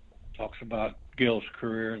 talks about Gil's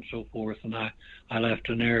career and so forth, and I left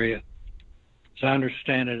an area. As I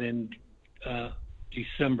understand it, in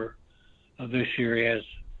December of this year, he has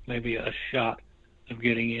maybe a shot of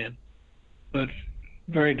getting in. But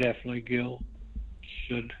very definitely Gil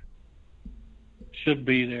should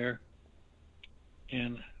be there,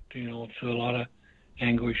 and to a lot of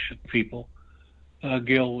anguish of people.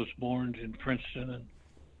 Gil was born in Princeton and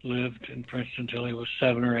lived in Princeton until he was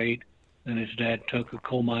 7 or 8. Then his dad took a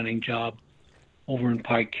coal mining job over in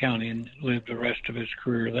Pike County and lived the rest of his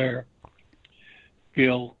career there.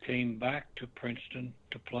 Gil came back to Princeton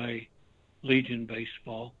to play Legion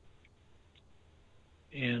baseball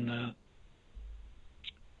in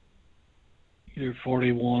either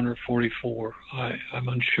 41 or 44. I'm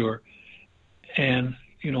unsure. And,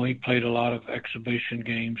 he played a lot of exhibition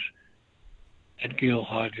games at Gil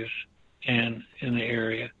Hodges and in the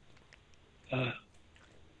area.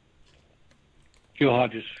 Gil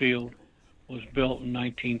Hodges Field was built in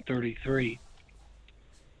 1933.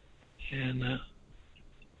 And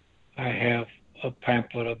I have a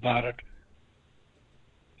pamphlet about it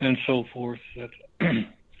and so forth that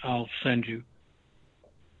I'll send you.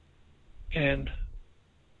 And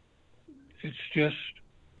it's just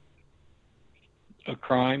a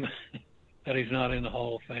crime that he's not in the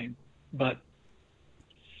Hall of Fame. But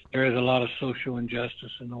there is a lot of social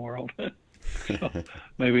injustice in the world. So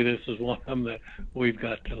maybe this is one of them that we've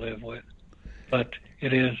got to live with. But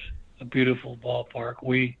it is a beautiful ballpark.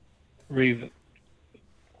 We remodeled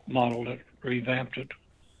it, revamped it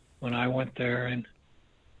when I went there in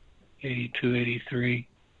 82, 83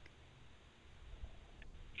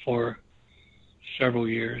 for several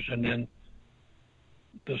years. And then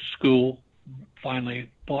the school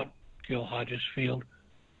finally bought Gil Hodges Field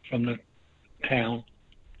from the town,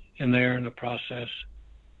 and they're in the process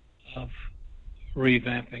of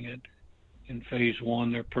revamping it. In phase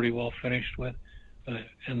 1, they're pretty well finished with,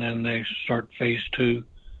 and then they start phase 2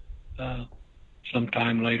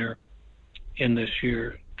 sometime later in this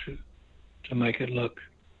year to make it look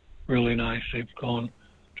really nice. They've gone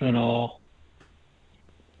to an all,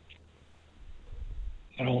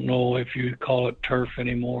 I don't know if you call it turf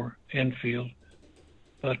anymore, infield,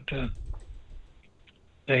 but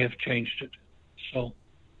they have changed it. So,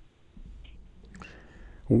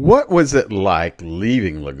 what was it like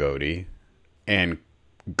leaving Lagodi and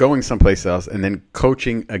going someplace else and then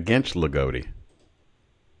coaching against Lagodi?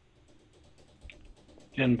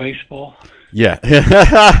 In baseball? Yeah.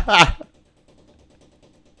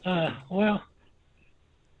 Well,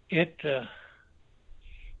 it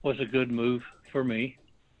was a good move for me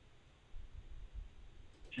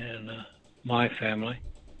and my family.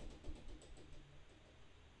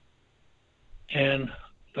 And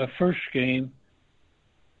the first game,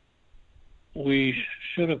 we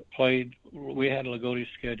should have played, we had Lagodi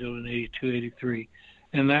scheduled in 82, 83,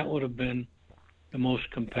 and that would have been the most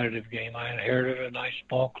competitive game. I inherited a nice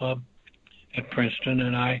ball club at Princeton,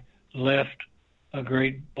 and I left a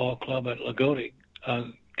great ball club at Lagodi. A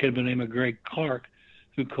kid by the name of Greg Clark,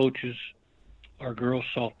 who coaches our girls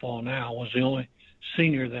softball now, was the only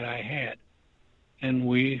senior that I had. And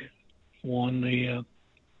we won the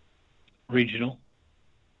regional.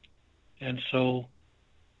 And so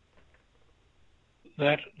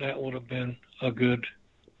that would have been a good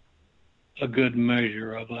a good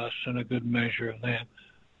measure of us and a good measure of them.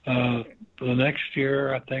 The next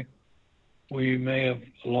year, I think we may have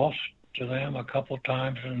lost to them a couple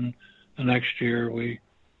times, and the next year we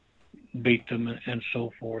beat them and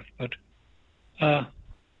so forth. But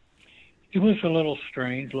it was a little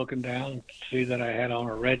strange looking down to see that I had on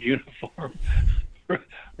a red uniform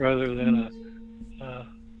rather than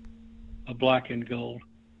a black and gold.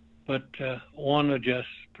 But one adjusts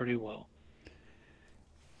pretty well.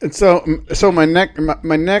 And so my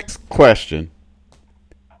next question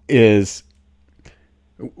is,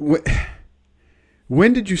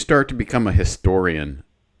 when did you start to become a historian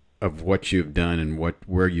of what you've done and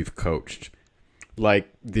where you've coached? Like,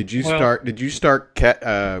 did you start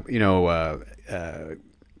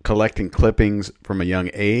collecting clippings from a young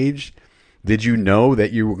age? Did you know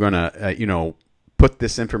that you were going to, put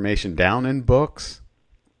this information down in books?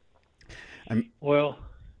 Well,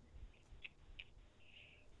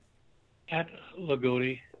 at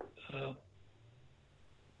Lagodi,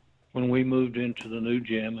 when we moved into the new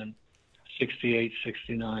gym in 68,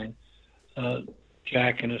 69,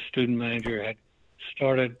 Jack and a student manager had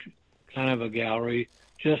started kind of a gallery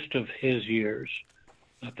just of his years.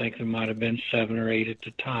 I think there might have been 7 or 8 at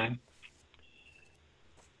the time.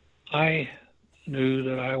 I knew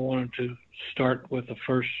that I wanted to start with the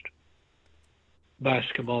first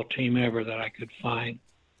basketball team ever that I could find.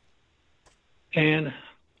 And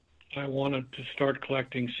I wanted to start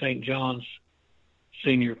collecting St. John's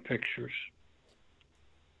senior pictures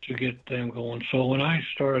to get them going. So when I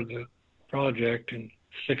started the project in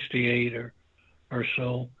 68 or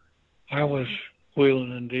so, I was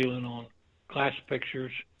wheeling and dealing on class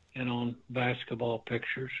pictures and on basketball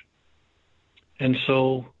pictures. And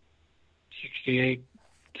so 68,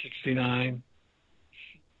 69,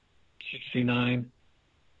 69,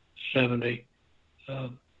 70, as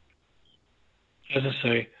I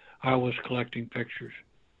say, I was collecting pictures.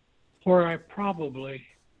 Where I probably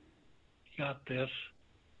got this,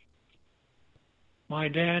 my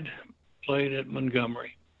dad played at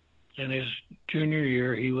Montgomery. In his junior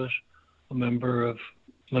year, he was a member of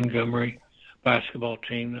Montgomery basketball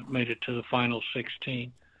team that made it to the Final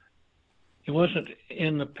 16. He wasn't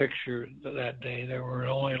in the picture that day. There were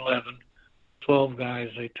only 12 guys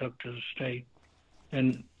they took to the state.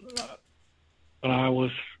 And when I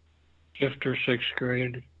was 5th or 6th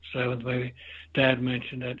grade, 7th maybe, Dad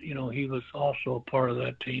mentioned that, he was also a part of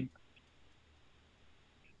that team.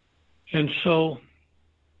 And so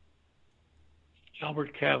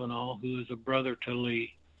Albert Kavanaugh, who is a brother to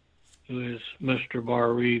Lee, who is Mr.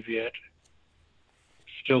 Bar Reeve yet,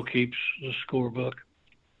 still keeps the scorebook.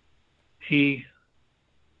 He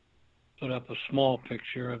put up a small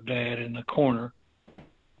picture of Dad in the corner,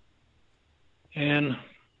 and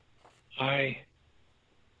I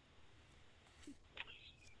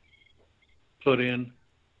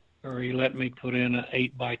he let me put in an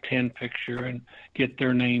 8x10 picture and get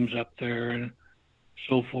their names up there and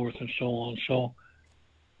so forth and so on. So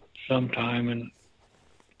sometime in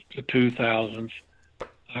the 2000s,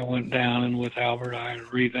 I went down and with Albert, I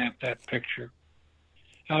revamped that picture.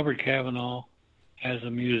 Albert Kavanaugh has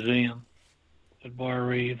a museum at Bar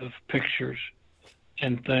Reeve of pictures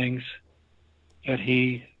and things that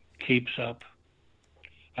he keeps up.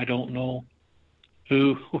 I don't know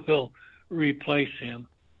who will replace him,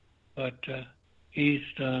 but he's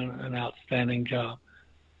done an outstanding job.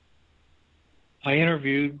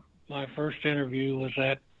 My first interview was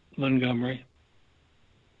at Montgomery.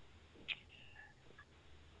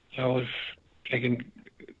 I was taking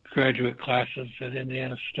graduate classes at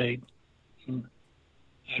Indiana State. And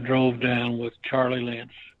I drove down with Charlie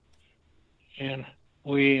Lentz, and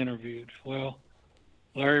we interviewed. Well,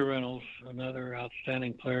 Larry Reynolds, another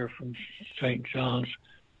outstanding player from St. John's,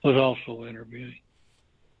 was also interviewing.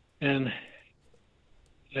 And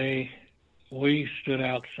we stood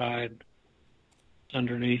outside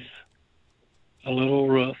underneath a little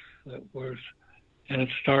roof and it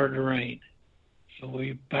started to rain. So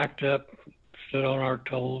we backed up, stood on our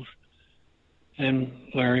toes, and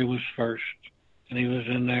Larry was first. And he was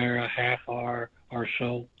in there a half hour or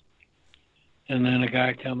so. And then a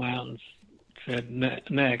guy come out and said,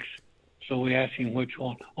 next. So we asked him which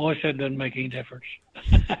one. Oh, I said, doesn't make any difference.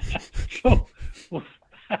 So,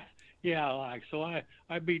 yeah, so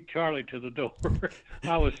I beat Charlie to the door.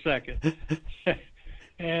 I was second.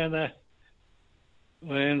 And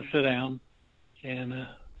went in, sit down in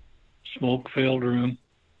a smoke-filled room.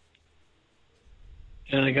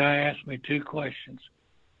 And the guy asked me 2 questions.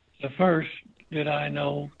 The first, did I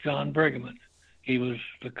know John Brigham? He was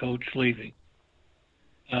the coach leaving.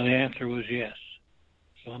 The answer was yes.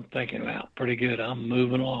 So I'm thinking, wow, pretty good. I'm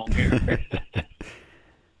moving along here.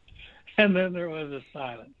 And then there was a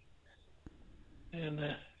silence. And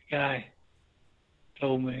the guy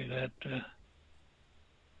told me that,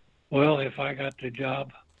 well, if I got the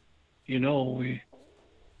job, we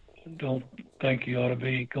don't think you ought to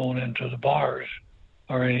be going into the bars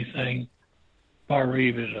or anything. Bar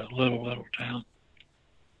Reeve is a little town,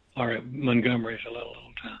 or Montgomery's a little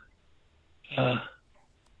town.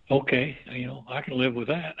 Okay, I can live with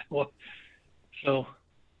that. Well, so,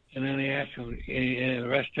 and then he asked me, the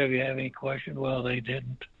rest of you have any questions? Well, they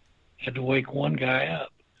didn't. Had to wake one guy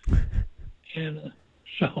up. And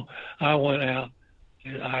so I went out,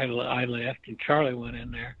 and I left, and Charlie went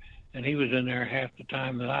in there, and he was in there half the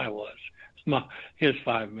time that I was. His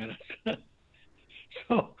 5 minutes.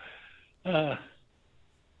 So, that's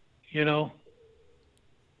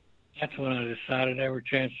when I decided every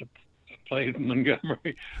chance to play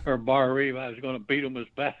Montgomery or Bar Reeve, I was going to beat them as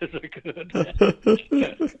bad as I could.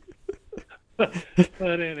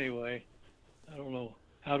 But anyway, I don't know.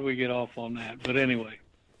 How do we get off on that? But anyway.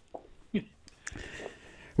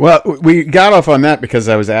 Well, we got off on that because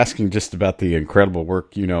I was asking just about the incredible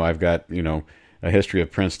work. I've got, a history of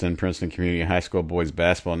Princeton Community High School boys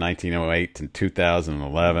basketball 1908 to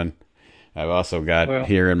 2011. I've also got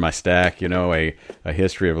here in my stack, a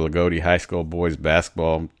history of Lagodi High School boys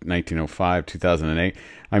basketball 1905, 2008.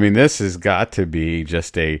 I mean, this has got to be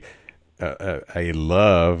just a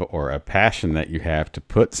love or a passion that you have to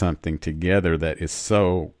put something together that is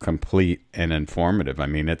so complete and informative. I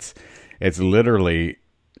mean, it's literally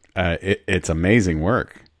it's amazing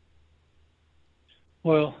work.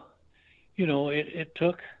 Well, it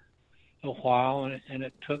took a while and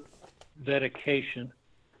it took dedication,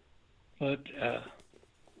 but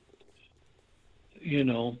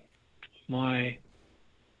my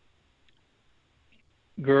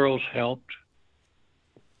girls helped.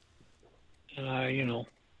 And I,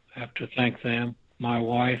 have to thank them. My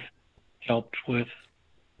wife helped with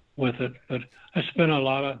it, but I spent a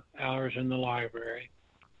lot of hours in the library.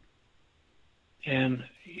 And,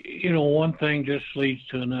 one thing just leads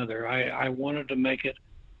to another. I wanted to make it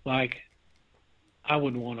like I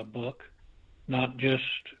would want a book, not just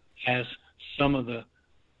as some of the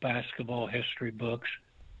basketball history books.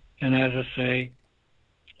 And as I say,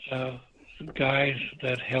 guys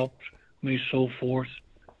that helped me so forth,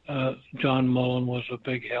 John Mullen was a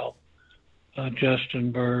big help,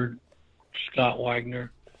 Justin Bird, Scott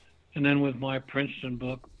Wagner, and then with my Princeton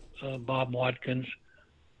book, Bob Watkins,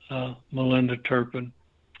 Melinda Turpin,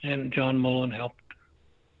 and John Mullen helped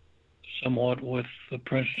somewhat with the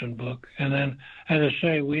Princeton book. And then, as I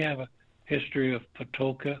say, we have a history of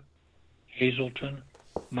Patoka, Hazleton,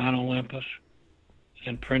 Mount Olympus,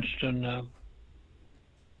 and Princeton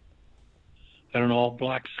at an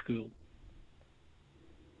all-black school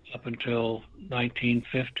up until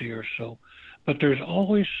 1950 or so. But there's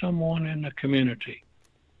always someone in the community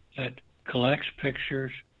that collects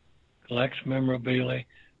pictures, collects memorabilia,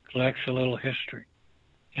 collects a little history.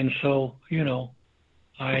 And so,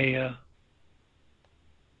 I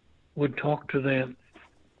would talk to them.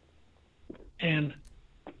 And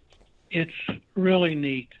it's really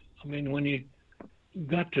neat. I mean, when you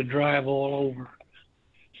got to drive all over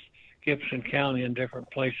Gibson County in different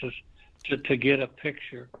places to get a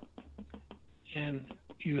picture, and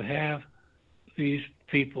you have these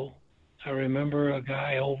people. I remember a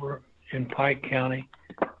guy over in Pike County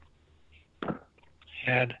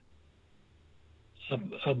had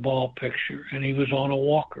a ball picture, and he was on a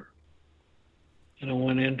walker. And I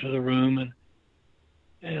went into the room,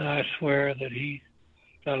 and I swear that he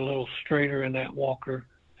got a little straighter in that walker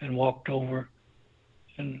and walked over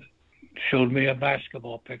and showed me a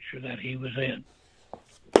basketball picture that he was in.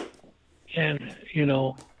 And,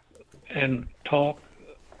 and talk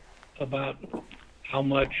about how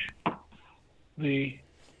much the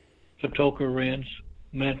Patoka Wrens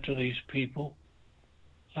meant to these people.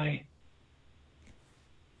 I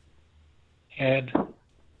had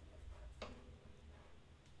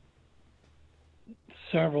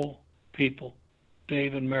several people,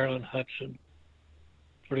 Dave and Marilyn Hudson,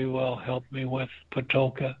 pretty well helped me with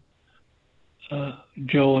Patoka,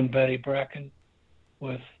 Joe and Betty Bracken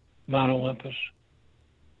with Mount Olympus,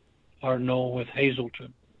 with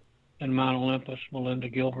Hazleton, and Mount Olympus, Melinda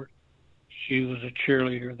Gilbert. She was a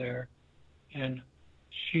cheerleader there, and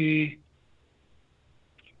she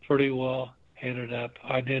pretty well headed up.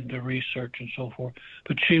 I did the research and so forth,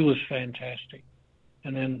 but she was fantastic.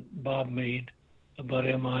 And then Bob Mead, a buddy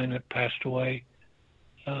of mine that passed away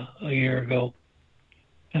a year ago.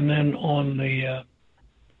 And then on the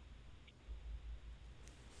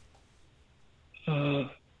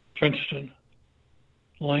Princeton,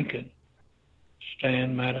 Lincoln,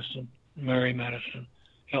 Stan Madison, Mary Madison,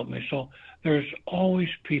 help me. So there's always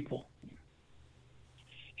people,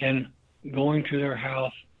 and going to their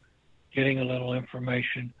house, getting a little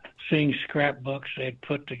information, seeing scrapbooks they'd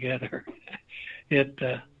put together. If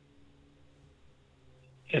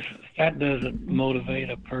that doesn't motivate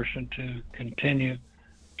a person to continue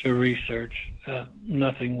to research,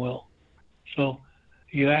 nothing will. So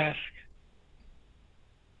you ask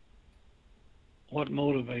what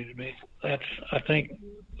motivated me. I think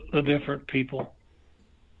the different people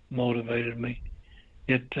motivated me.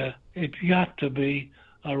 It got to be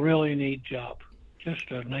a really neat job,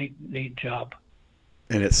 just a neat job.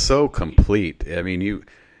 And it's so complete. I mean,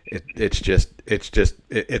 it's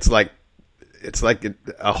like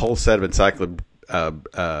a whole set of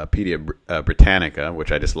Encyclopedia Britannica,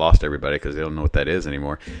 which I just lost everybody because they don't know what that is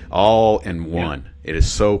anymore. All in one. Yeah. It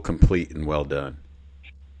is so complete and well done.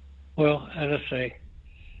 Well, as I say,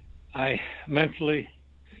 I mentally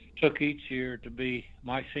took each year to be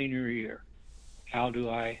my senior year. How do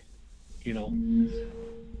I,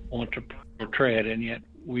 want to portray it? And yet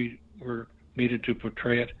we were needed to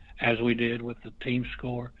portray it as we did with the team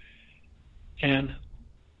score and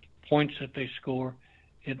points that they score.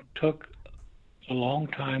 It took a long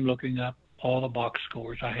time looking up all the box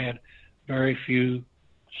scores. I had very few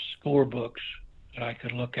score books that I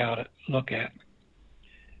could look at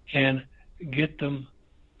and get them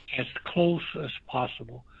as close as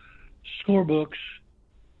possible. Score books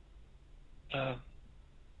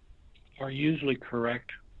are usually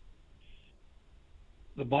correct.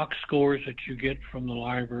 The box scores that you get from the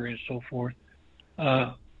library and so forth,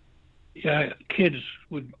 kids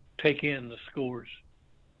would take in the scores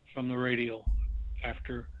from the radio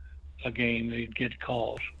after a game. They'd get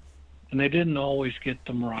calls, and they didn't always get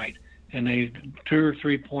them right. And they 2 or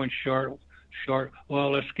 3 points short.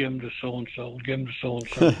 Well, let's give them to so and so. Give them to so and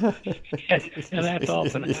so, and that's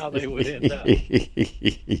often how they would end up.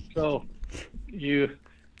 So you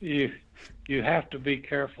have to be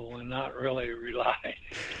careful and not really rely.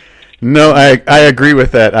 No, I agree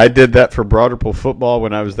with that. I did that for Broad Ripple football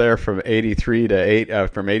when I was there from '82 to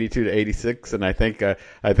 '86, and I think I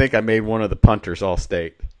made one of the punters all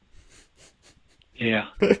state. Yeah.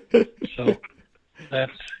 So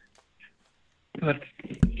that's. But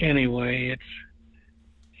anyway,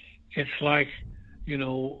 it's like,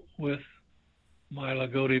 with my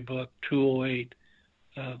Lagodi book 208,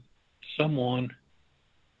 someone,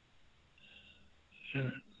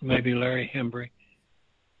 maybe Larry Hembry,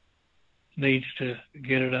 needs to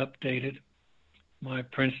get it updated. My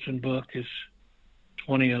Princeton book is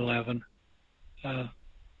 2011.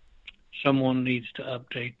 Someone needs to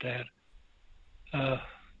update that.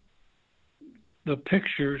 The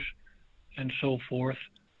pictures and so forth.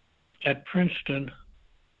 At Princeton,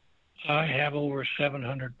 I have over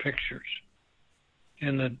 700 pictures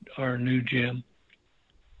in our new gym.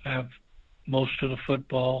 I have most of the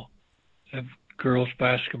football, I have girls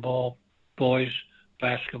basketball, boys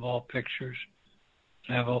basketball pictures.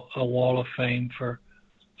 I have a wall of fame for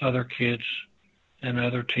other kids and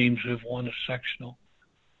other teams who've won a sectional.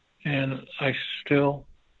 And I still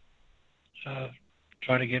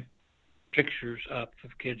try to get pictures up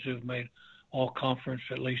of kids who've made all conference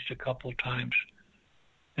at least a couple times.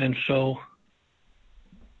 And so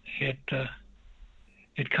it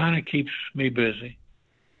kind of keeps me busy.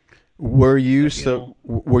 Were you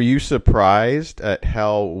surprised at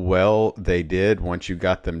how well they did once you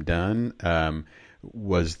got them done?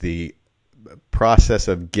 Was the process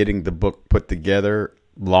of getting the book put together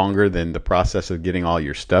longer than the process of getting all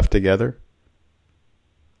your stuff together?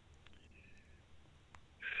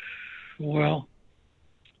 Well,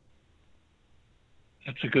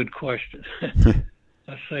 that's a good question.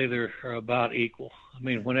 I say they're about equal. I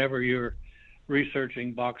mean, whenever you're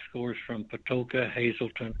researching box scores from Patoka,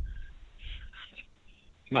 Hazleton,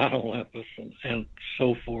 Mount Olympus, and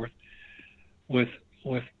so forth with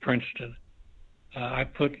Princeton, I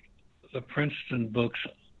put the Princeton books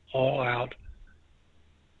all out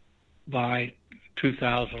by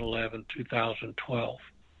 2011, 2012.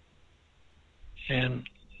 And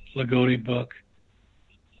Lagodi book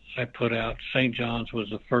I put out. St. John's was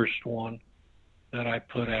the first one that I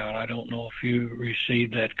put out. I don't know if you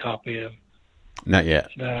received that copy of. Not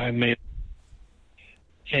yet. That I made.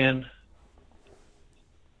 And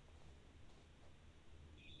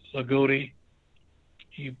Lagodi,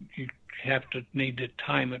 you need to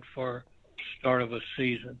time it for start of a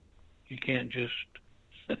season. You can't just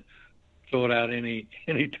throw it out any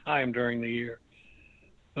time during the year.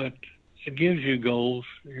 But it gives you goals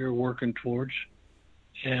you're working towards.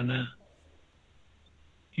 And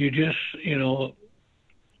you just,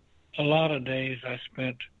 a lot of days I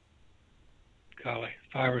spent,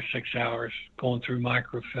 5 or 6 hours going through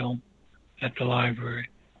microfilm at the library.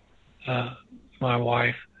 My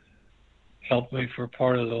wife helped me for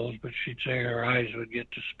part of those, but she'd say her eyes would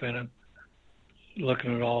get to spinning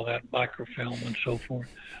looking at all that microfilm and so forth.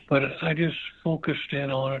 But I just focused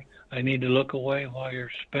in on it. I need to look away while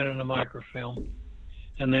you're spinning the microfilm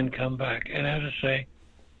and then come back. And as I say,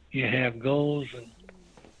 you have goals and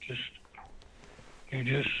you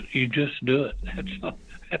just do it.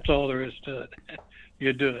 That's all there is to it.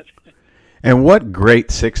 You do it. And what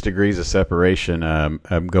great 6 degrees of separation.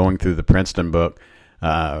 Going through the Princeton book,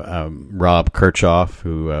 Rob Kirchhoff,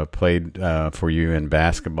 who played for you in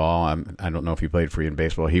basketball. I don't know if he played for you in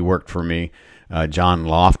baseball. He worked for me. John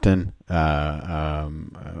Lofton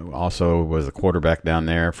also was a quarterback down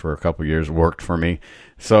there for a couple years, worked for me.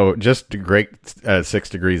 So just a great 6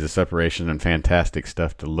 degrees of separation and fantastic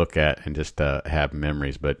stuff to look at and just have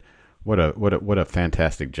memories. But what a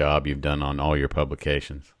fantastic job you've done on all your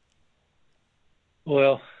publications.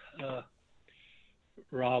 Well,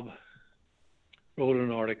 Rob wrote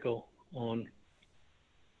an article on,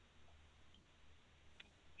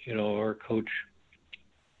 our coach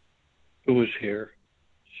who was here,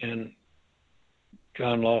 and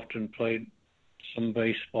John Lofton played some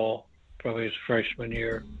baseball, probably his freshman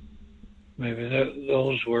year. Maybe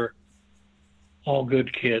those were all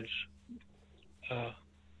good kids.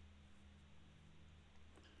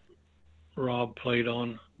 Rob played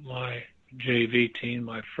on my JV team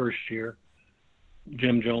my first year.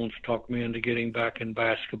 Jim Jones talked me into getting back in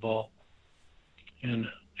basketball in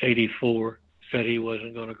 '84, said he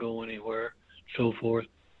wasn't going to go anywhere, so forth.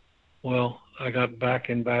 Well, I got back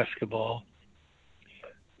in basketball.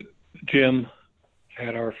 Jim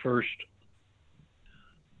had our first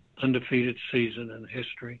undefeated season in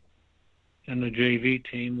history. And the JV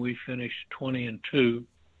team, we finished 20-2.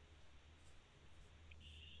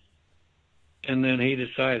 And then he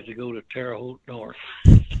decided to go to Terre Haute North.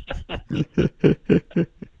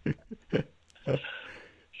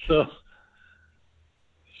 So,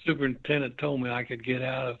 superintendent told me I could get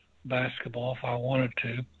out of basketball if I wanted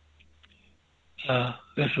to.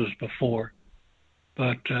 This was before,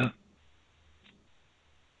 but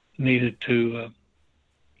needed to.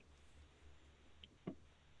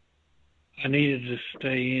 I needed to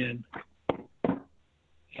stay in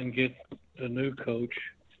and get the new coach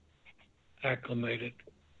acclimated.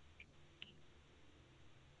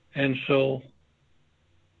 And so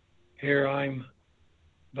here I'm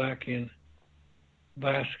back in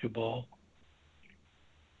basketball,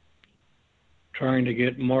 trying to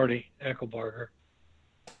get Marty Eckelbarger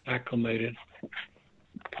acclimated.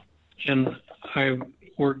 And I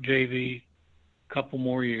worked JV a couple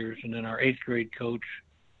more years, and then our 8th grade coach,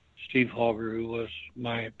 Steve Hauger, who was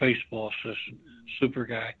my baseball assistant, super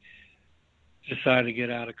guy, decided to get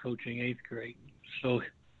out of coaching 8th grade. So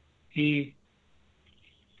he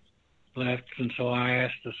left, and so I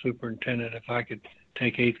asked the superintendent if I could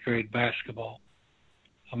take 8th grade basketball.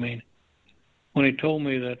 I mean, when he told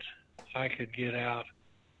me that I could get out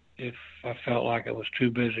if I felt like it was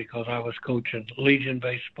too busy, because I was coaching Legion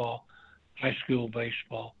baseball, high school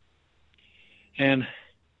baseball, and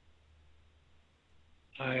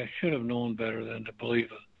I should have known better than to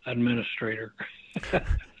believe an administrator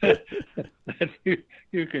that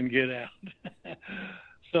you can get out.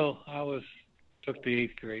 So I took the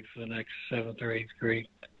 8th grade for the next 7th or 8th grade,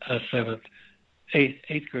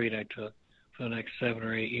 8th grade I took for the next 7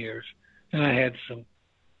 or 8 years. And I had some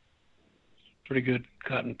pretty good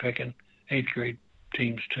cotton picking 8th grade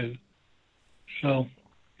teams too. So,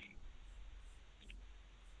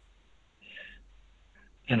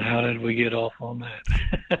 and how did we get off on that?